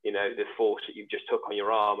 you know, the force that you've just took on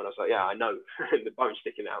your arm. And I was like, yeah, I know, the bone's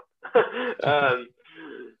sticking out.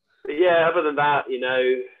 But yeah, other than that, you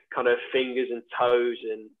know, kind of fingers and toes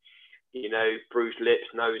and, you know, bruised lips,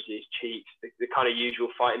 noses, cheeks, the kind of usual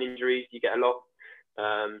fighting injuries you get a lot.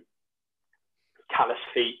 Callous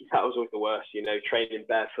feet, that was always the worst, you know, training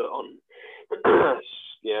barefoot on,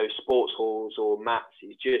 you know, sports halls or mats.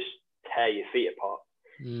 You just tear your feet apart.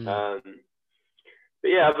 Mm. But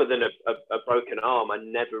yeah, other than a broken arm, I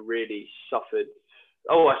never really suffered.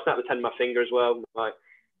 Oh, I snapped the tendon of my finger as well.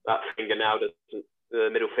 That finger now doesn't, the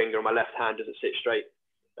middle finger on my left hand doesn't sit straight.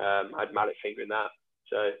 I had mallet finger in that.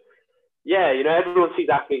 So yeah, you know, everyone sees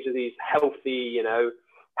athletes as these healthy, you know,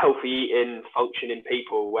 healthy eating, functioning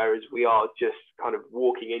people, whereas we are just kind of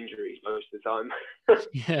walking injuries most of the time.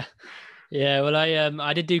 Yeah. Yeah, well,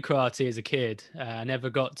 I did do karate as a kid. I never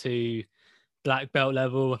got to black belt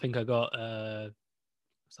level. I think I got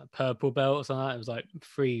it's like purple belt or something like that. It was like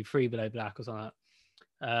three below black or something like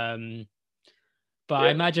that. But I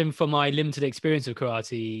Yeah, imagine from my limited experience of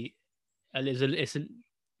karate, it's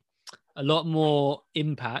a lot more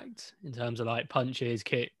impact in terms of like punches,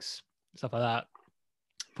 kicks, stuff like that.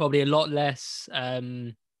 Probably a lot less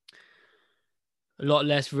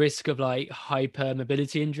risk of like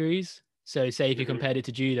hypermobility injuries. So say if you compared it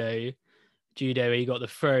to judo where you got the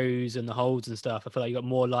throws and the holds and stuff, I feel like you got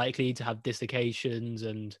more likely to have dislocations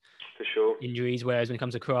and for sure. injuries. Whereas when it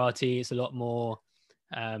comes to karate, it's a lot more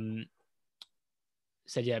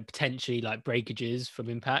potentially like breakages from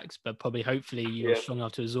impacts, but probably hopefully you're Yeah, strong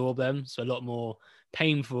enough to absorb them. So a lot more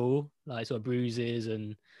painful, like sort of bruises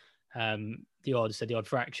and the odd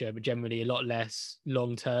fracture, but generally a lot less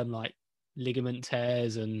long term like ligament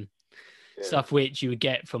tears and yeah. stuff which you would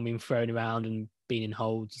get from being thrown around and being in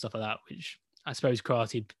holds and stuff like that, which I suppose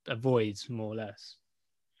karate avoids more or less.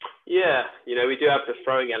 Yeah, you know, we do have the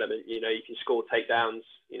throwing element. You know, you can score takedowns.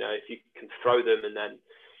 You know, if you can throw them and then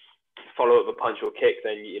follow up with a punch or kick,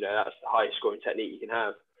 then, you know, that's the highest scoring technique you can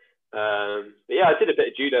have. But yeah, I did a bit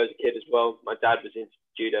of judo as a kid as well. My dad was into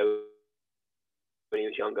judo when he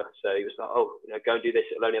was younger, so he was like, oh, you know, go and do this,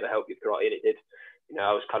 it'll only ever help you with karate, and it did. You know,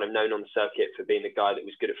 I was kind of known on the circuit for being the guy that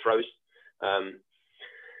was good at throws.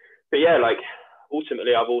 But yeah, like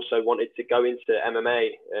ultimately I've also wanted to go into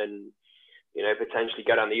MMA and, you know, potentially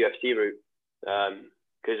go down the UFC route,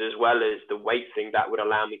 because as well as the weight thing, that would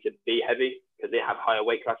allow me to be heavy because they have higher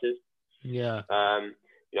weight classes. Yeah.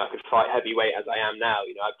 You know, I could fight heavyweight as I am now.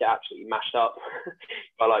 You know, I'd get absolutely mashed up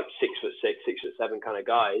by like 6'6", 6'7" kind of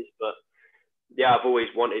guys. But yeah, I've always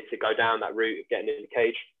wanted to go down that route of getting in the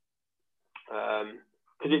cage.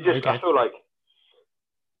 Because I feel like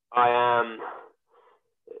I am,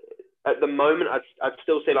 at the moment, I'd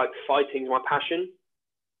still say like fighting's my passion,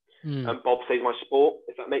 and bobsleigh's my sport,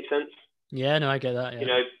 if that makes sense. Yeah, no, I get that. Yeah. You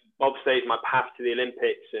know, bobsleigh's my path to the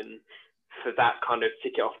Olympics, and for that kind of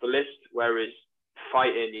tick it off the list. Whereas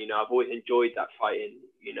fighting, you know, I've always enjoyed that fighting.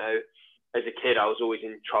 You know, as a kid, I was always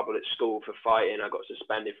in trouble at school for fighting. I got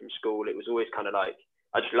suspended from school. It was always kind of like,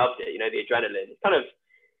 I just loved it. You know, the adrenaline. It's kind of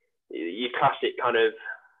your classic kind of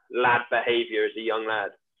lad behavior as a young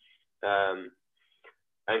lad.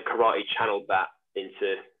 And karate channeled that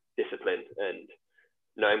into discipline and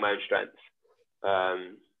knowing my own strengths.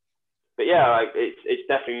 But yeah, like it's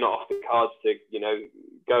definitely not off the cards to, you know,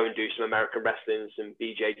 go and do some American wrestling, some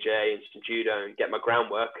BJJ and some judo and get my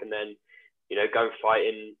groundwork, and then, you know, go and fight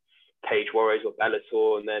in Cage Warriors or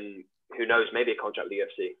Bellator, and then who knows, maybe a contract with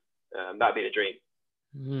the UFC. That'd be the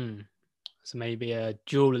dream. So maybe a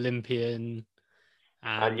dual Olympian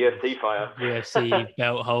and UFC fighter, UFC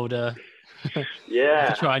belt holder.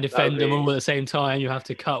 Yeah, to try and defend them all at the same time. You have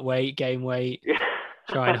to cut weight, gain weight,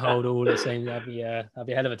 try and hold all at the same. That'd be a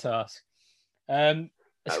hell of a task. That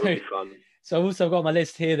would be fun. So I've also got my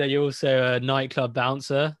list here that you're also a nightclub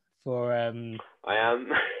bouncer for. I am.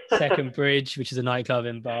 Second Bridge, which is a nightclub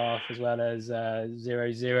in Bath, as well as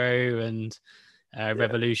 00 and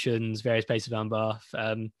Revolutions, various places around Bath.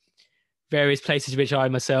 Various places which I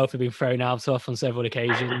myself have been thrown out of on several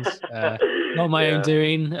occasions. Not my own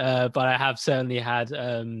doing, but I have certainly had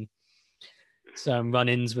some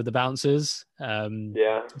run-ins with the bouncers. So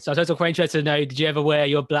I was quite interested to know, did you ever wear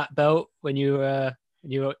your black belt when you were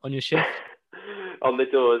on your shift? On the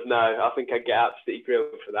doors, no. I think I'd get absolutely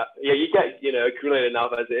grilled for that. Yeah, you get, you know, grilling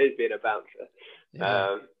enough as it is being a bouncer.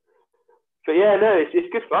 Yeah. But yeah, no,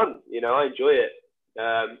 it's good fun. You know, I enjoy it.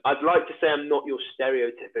 I'd like to say I'm not your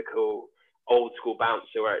stereotypical old school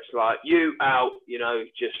bouncer where it's like you out, you know,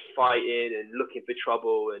 just fighting and looking for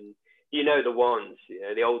trouble, and you know the ones, you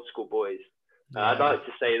know, the old school boys. I'd like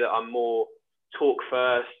to say that I'm more talk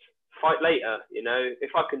first, fight later. You know,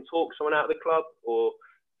 if I can talk someone out of the club, or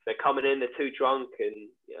if they're coming in, they're too drunk, and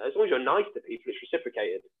you know, as long as you're nice to people, it's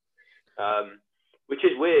reciprocated. Which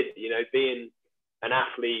is weird, you know, being an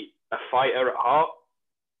athlete, a fighter at heart,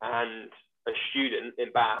 and a student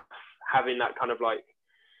in Bath, having that kind of like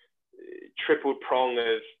triple prong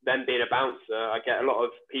of them being a bouncer. I get a lot of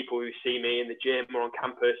people who see me in the gym or on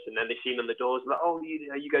campus, and then they see me on the doors like, oh,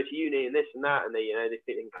 you go to uni and this and that, and they, you know, they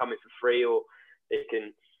think they can come in for free, or they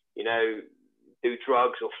can you know, do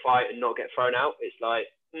drugs or fight and not get thrown out. It's like,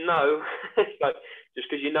 no, it's like, just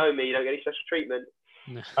because you know me, you don't get any special treatment.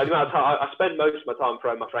 The amount of time, I spend most of my time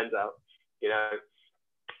throwing my friends out, you know.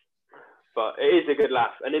 But it is a good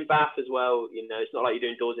laugh. And in Bath as well, you know, it's not like you're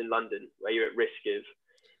doing doors in London where you're at risk of,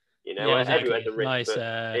 you know, exactly. everywhere's a risk, nice,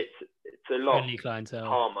 but it's a lot clientele.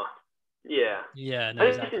 calmer. Yeah. Yeah, no, and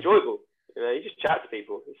exactly. it's enjoyable. You know, you just chat to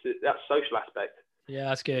people. That social aspect. Yeah,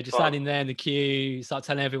 that's good. Just standing there in the queue, start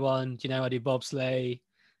telling everyone, do you know I do bobsleigh?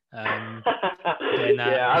 Doing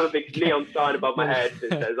that. Yeah, I have a big neon sign above my head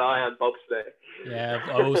that says I am bobsleigh. Yeah,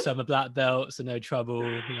 I also am a black belt, so no trouble.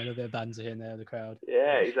 You know, a little bit of banter here and there, the crowd.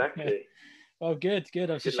 Yeah, exactly. Well, good.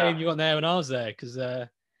 It's a shame you got there when I was there, because there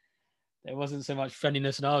wasn't so much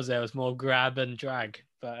friendliness when I was there. It was more grab and drag.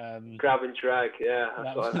 But grab and drag, yeah,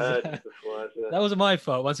 that's what I've heard before. That wasn't my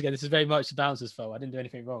fault. Once again, this is very much the bouncer's fault. I didn't do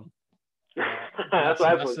anything wrong. That's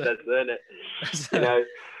what everyone says, isn't it? You know,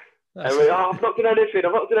 I've not done anything.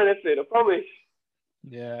 I promise.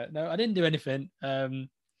 Yeah, no, I didn't do anything.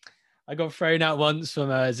 I got thrown out once from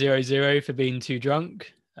 0-0 for being too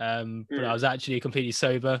drunk. But I was actually completely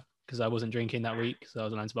sober because I wasn't drinking that week, so I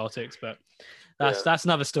was on antibiotics. But that's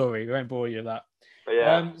another story. We won't bore you with that.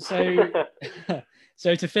 Yeah.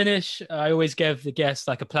 So to finish, I always give the guests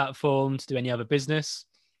like a platform to do any other business.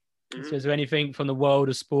 Mm-hmm. So is there anything from the world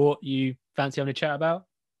of sport you fancy having a chat about?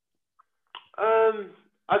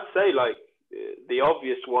 I'd say like the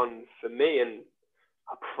obvious one for me, and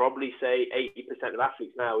I'd probably say 80% of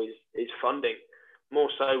athletes now is funding, more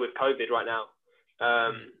so with COVID right now.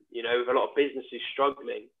 You know, with a lot of businesses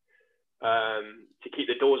struggling to keep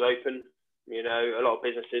the doors open. You know, a lot of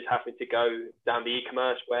businesses having to go down the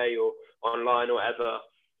e-commerce way or online or whatever.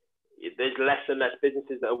 There's less and less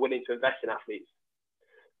businesses that are willing to invest in athletes,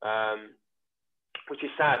 which is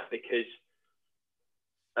sad because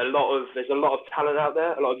there's a lot of talent out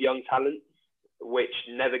there, a lot of young talent, which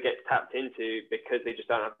never gets tapped into because they just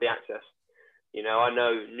don't have the access. You know, I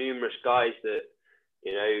know numerous guys that,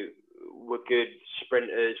 you know, were good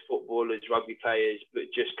sprinters, footballers, rugby players, but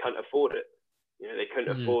just couldn't afford it. You know, they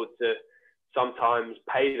couldn't afford to sometimes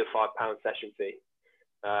pay the £5 session fee.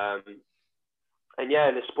 And yeah,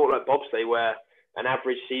 in a sport like bobsleigh, where an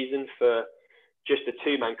average season for just a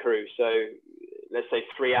two-man crew, so let's say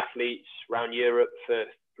 3 athletes around Europe for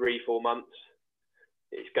 3-4 months,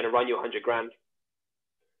 it's going to run you 100 grand.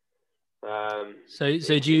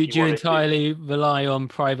 So do you entirely rely on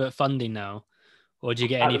private funding now, or do you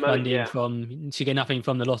get any funding from? Do you get nothing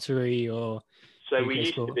from the lottery or? So UK we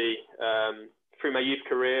used sport? to be through my youth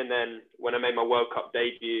career, and then when I made my World Cup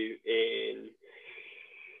debut in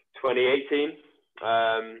 2018.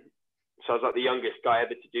 So I was like the youngest guy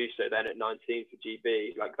ever to do so then at 19 for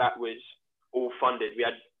GB. Like that was all funded. We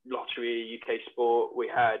had lottery, UK sport. We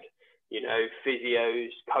had, you know, physios,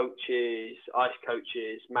 coaches, ice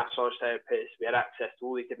coaches, massage therapists. We had access to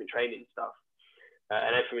all these different training stuff,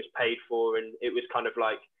 and everything was paid for. And it was kind of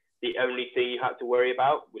like the only thing you had to worry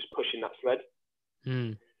about was pushing that sled.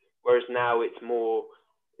 Whereas now it's more,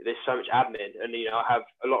 there's so much admin, and you know, I have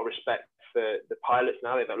a lot of respect for the pilots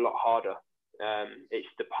now. They've got a lot harder. It's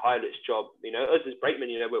the pilot's job. You know, us as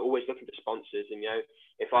brakemen, you know, we're always looking for sponsors, and you know,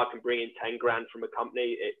 if I can bring in 10 grand from a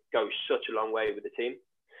company, it goes such a long way with the team.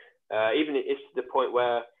 Even it's to the point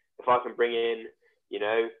where if I can bring in, you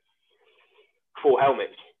know, 4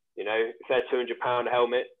 helmets, you know, if they're £200 a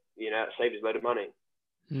helmet, you know, that saves a load of money.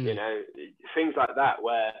 You know, things like that,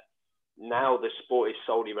 where now the sport is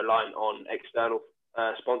solely reliant on external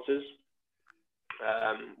sponsors.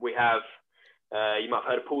 We have, you might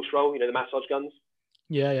have heard of Pulse Roll, you know, the massage guns.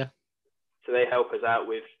 Yeah. So they help us out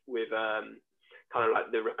with kind of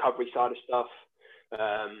like the recovery side of stuff.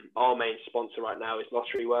 Our main sponsor right now is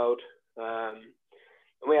Lottery World. And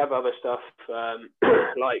we have other stuff,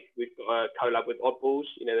 like we've got a collab with Oddballs,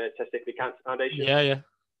 you know, the Testicular Cancer Foundation. Yeah.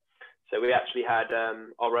 So we actually had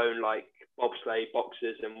our own like bobsleigh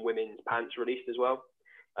boxers and women's pants released as well.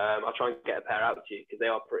 I'll try and get a pair out to you because they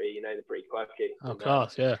are pretty, you know, they're pretty quirky. Oh,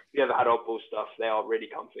 class, yeah. If you ever had Oddball stuff, they are really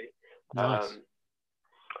comfy. Nice.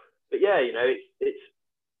 But yeah, you know,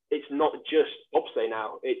 it's not just bobsleigh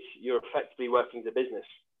now. You're effectively working as a business.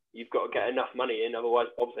 You've got to get enough money in, otherwise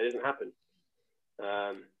bobsleigh doesn't happen.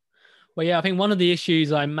 Well, yeah, I think one of the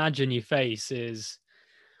issues I imagine you face is,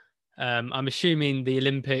 I'm assuming the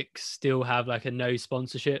Olympics still have like a no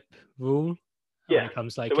sponsorship rule. Yeah. When it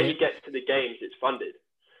comes like so when you get to the games, it's funded.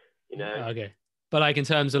 You know. Okay. But like in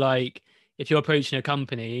terms of like, if you're approaching a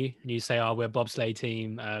company and you say, "Oh, we're a bobsleigh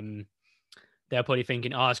team," they're probably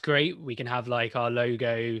thinking, "Oh, it's great. We can have like our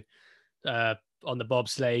logo on the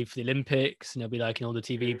bobsleigh for the Olympics, and it'll be like in all the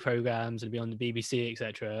TV programs, and it'll be on the BBC,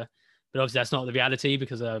 etc." but obviously that's not the reality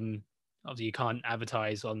because obviously you can't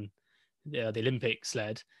advertise on the Olympic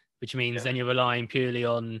sled, which means then you're relying purely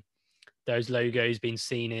on those logos being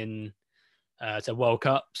seen in to World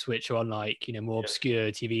Cups, which are on like, you know, more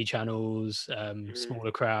obscure TV channels,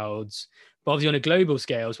 smaller crowds, but obviously on a global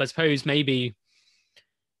scale. So I suppose maybe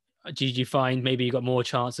did you find maybe you got more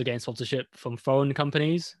chance of getting sponsorship from foreign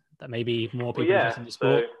companies that maybe more people interested in the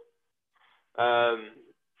sport? So,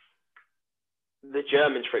 the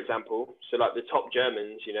Germans, for example, so like the top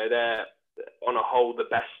Germans, you know, they're on a whole the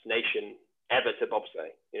best nation ever to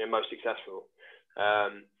bobsleigh, you know, most successful.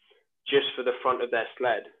 Just for the front of their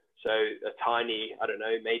sled, so a tiny, I don't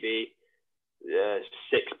know, maybe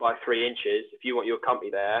 6 by 3 inches. If you want your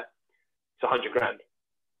company there, it's 100 grand.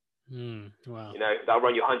 Wow. You know, that'll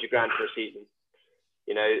run you 100 grand for a season.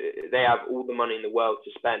 You know, they have all the money in the world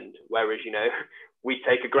to spend, whereas, you know, we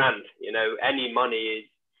take $1,000. You know, any money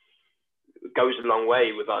goes a long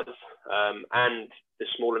way with us, and the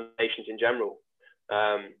smaller nations in general.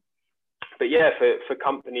 But yeah, for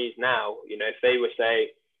companies now, you know, if they were,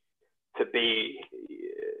 say, to be,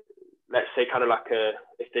 let's say, kind of like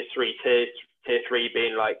if there's 3 tiers, tier 3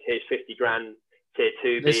 being like, here's 50 grand, tier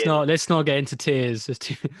 2 let's not get into tiers. There's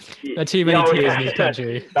there are too many tiers in this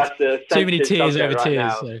country. That's too many tiers over right tiers.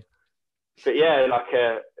 Now. So. But yeah, like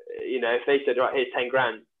you know, if they said, right, here's 10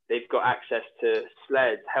 grand, they've got access to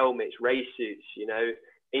sleds, helmets, race suits, you know,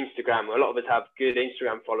 Instagram. A lot of us have good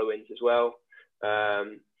Instagram followings as well.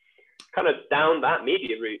 Kind of down that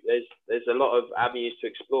media route, there's a lot of avenues to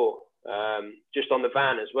explore. Just on the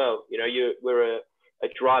van as well. You know, we're a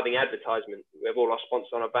driving advertisement. We have all our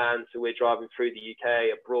sponsors on our van, so we're driving through the UK,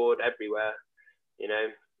 abroad, everywhere. You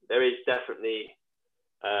know, there is definitely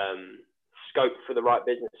scope for the right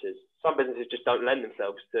businesses. Some businesses just don't lend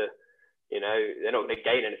themselves to, you know, they're not going to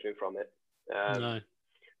gain anything from it. No.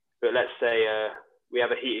 But let's say we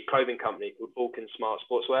have a heated clothing company called Vulcan Smart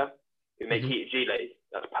Sportswear who make heated gilets.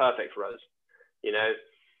 That's perfect for us, you know.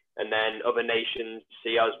 And then other nations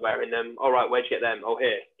see us wearing them. All right, where'd you get them? Oh,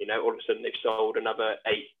 here. You know, all of a sudden they've sold another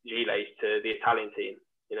 8 gilets to the Italian team.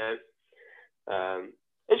 You know,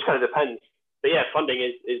 it just kind of depends. But yeah, funding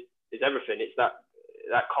is everything. It's that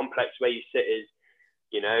complex where you sit is,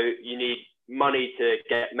 you know, you need money to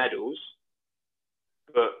get medals,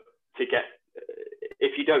 but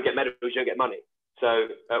if you don't get medals, you don't get money. So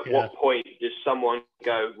at what point does someone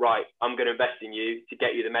go, right, I'm going to invest in you to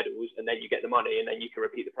get you the medals, and then you get the money, and then you can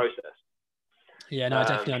repeat the process? Yeah, no, I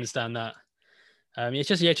definitely understand that. It's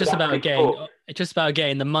just about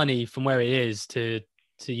getting the money from where it is to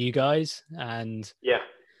you guys, and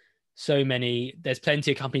there's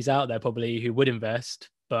plenty of companies out there probably who would invest,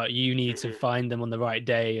 but you need to find them on the right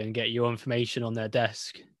day and get your information on their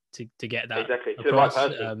desk to get that exactly across. To the right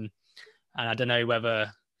person. And I don't know whether,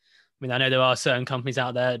 I mean, I know there are certain companies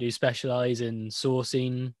out there that do specialize in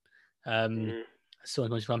sourcing,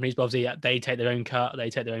 sourcing companies, but obviously they take their own cut, they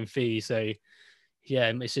take their own fee. So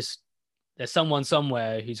yeah, it's just, there's someone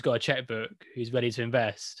somewhere who's got a checkbook, who's ready to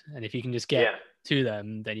invest. And if you can just get to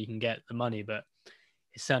them, then you can get the money, but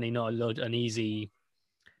it's certainly not an easy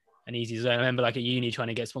zone. I remember like at uni trying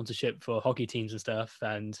to get sponsorship for hockey teams and stuff.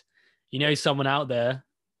 And, you know, someone out there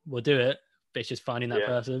will do it, but it's just finding that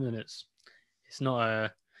person, and it's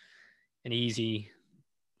not an easy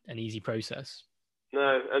process.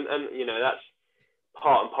 No, and you know, that's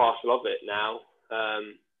part and parcel of it now.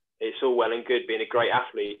 It's all well and good being a great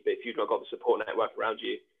athlete, but if you've not got the support network around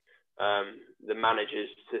you, the managers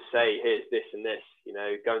to say, here's this and this, you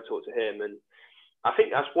know, go and talk to him. And I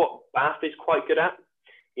think that's what Bath is quite good at.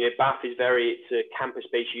 You know, Bath is it's a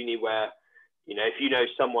campus-based uni where, you know, if you know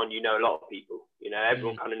someone, you know a lot of people. You know,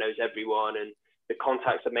 everyone kind of knows everyone, and the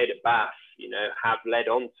contacts I made at Bath, you know, have led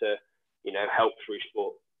on to, you know, help through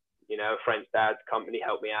sport. You know, a friend's dad's company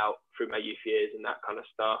helped me out through my youth years and that kind of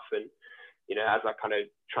stuff. And, you know, as I kind of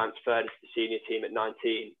transferred into the senior team at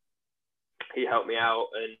 19, he helped me out.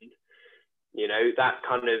 And, you know, that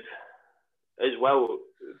kind of, as well,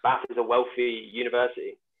 Bath is a wealthy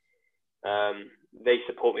university. They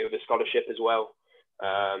support me with a scholarship as well.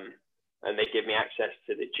 And they give me access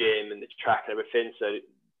to the gym and the track and everything. So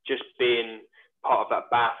just being part of that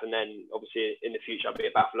Bath, and then obviously in the future I'll be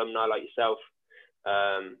a Bath alumni like yourself,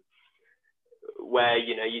 where,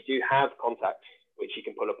 you know, you do have contacts which you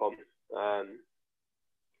can pull upon. I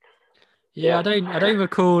don't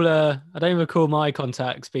recall my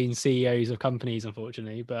contacts being CEOs of companies,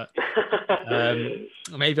 unfortunately, but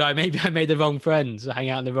maybe I made the wrong friends, hang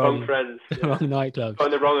out in the wrong friends, wrong nightclub,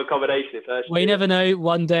 find the wrong accommodation first. Well, you never know.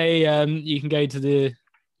 One day you can go to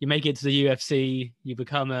you make it to the UFC, you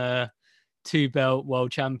become a 2-belt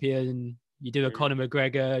world champion, you do a Conor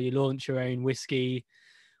McGregor, you launch your own whiskey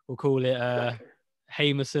we'll call it Exactly.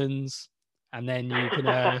 Hammerson's, and then you can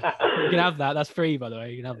have that. That's free, by the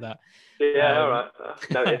way. You can have that. Yeah, all right.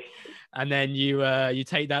 Notice. And then you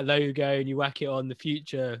take that logo and you whack it on the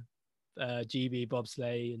future GB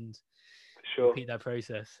bobsleigh and repeat that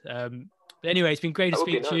process. But anyway, it's been great to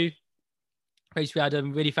speak to you. Great to be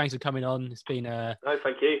Adam. Really, thanks for coming on. It's been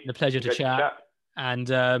thank you. A pleasure to chat. And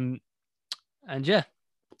yeah,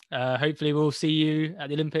 hopefully we'll see you at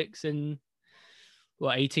the Olympics in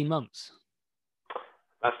 18 months.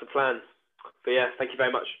 That's the plan. But yeah, thank you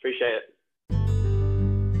very much. Appreciate it.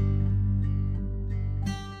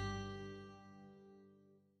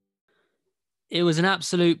 It was an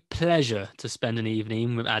absolute pleasure to spend an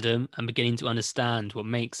evening with Adam and beginning to understand what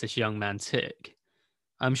makes this young man tick.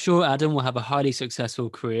 I'm sure Adam will have a highly successful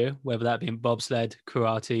career, whether that be in bobsled,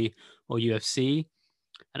 karate, or UFC.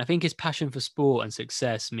 And I think his passion for sport and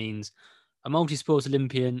success means a multi-sport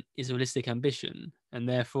Olympian is a realistic ambition, and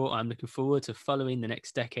therefore I'm looking forward to following the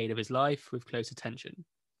next decade of his life with close attention.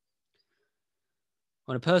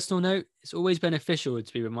 On a personal note, it's always beneficial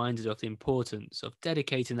to be reminded of the importance of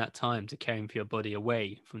dedicating that time to caring for your body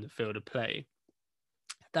away from the field of play.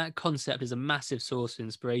 That concept is a massive source of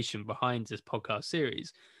inspiration behind this podcast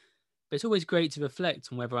series, but it's always great to reflect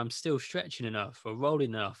on whether I'm still stretching enough or rolling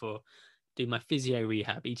enough or doing my physio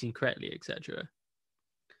rehab, eating correctly, etc.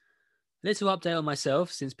 A little update on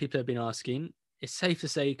myself, since people have been asking. It's safe to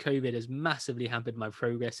say COVID has massively hampered my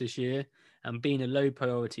progress this year, and being a low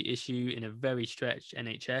priority issue in a very stretched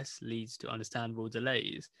NHS leads to understandable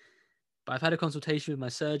delays. But I've had a consultation with my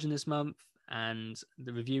surgeon this month, and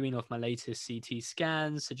the reviewing of my latest CT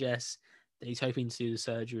scans suggests that he's hoping to do the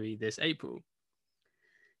surgery this April.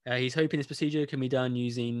 He's hoping this procedure can be done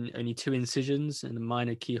using only 2 incisions and a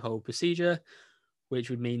minor keyhole procedure, which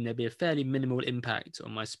would mean there'd be a fairly minimal impact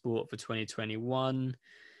on my sport for 2021.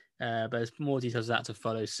 But there's more details of that to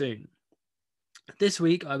follow soon. This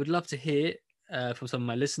week, I would love to hear from some of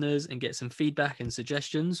my listeners and get some feedback and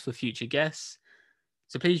suggestions for future guests.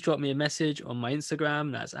 So please drop me a message on my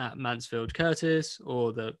Instagram, that's at Mansfield Curtis,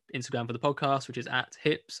 or the Instagram for the podcast, which is at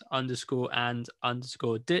hips_and_dips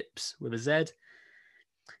with a Z.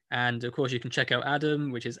 And of course, you can check out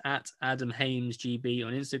Adam, which is at Adam Hames GB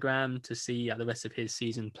on Instagram, to see how the rest of his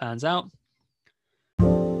season plans out.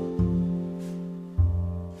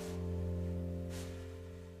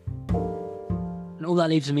 And all that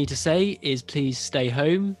leaves for me to say is please stay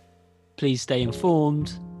home, please stay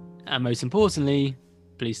informed, and most importantly,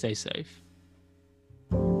 please stay safe.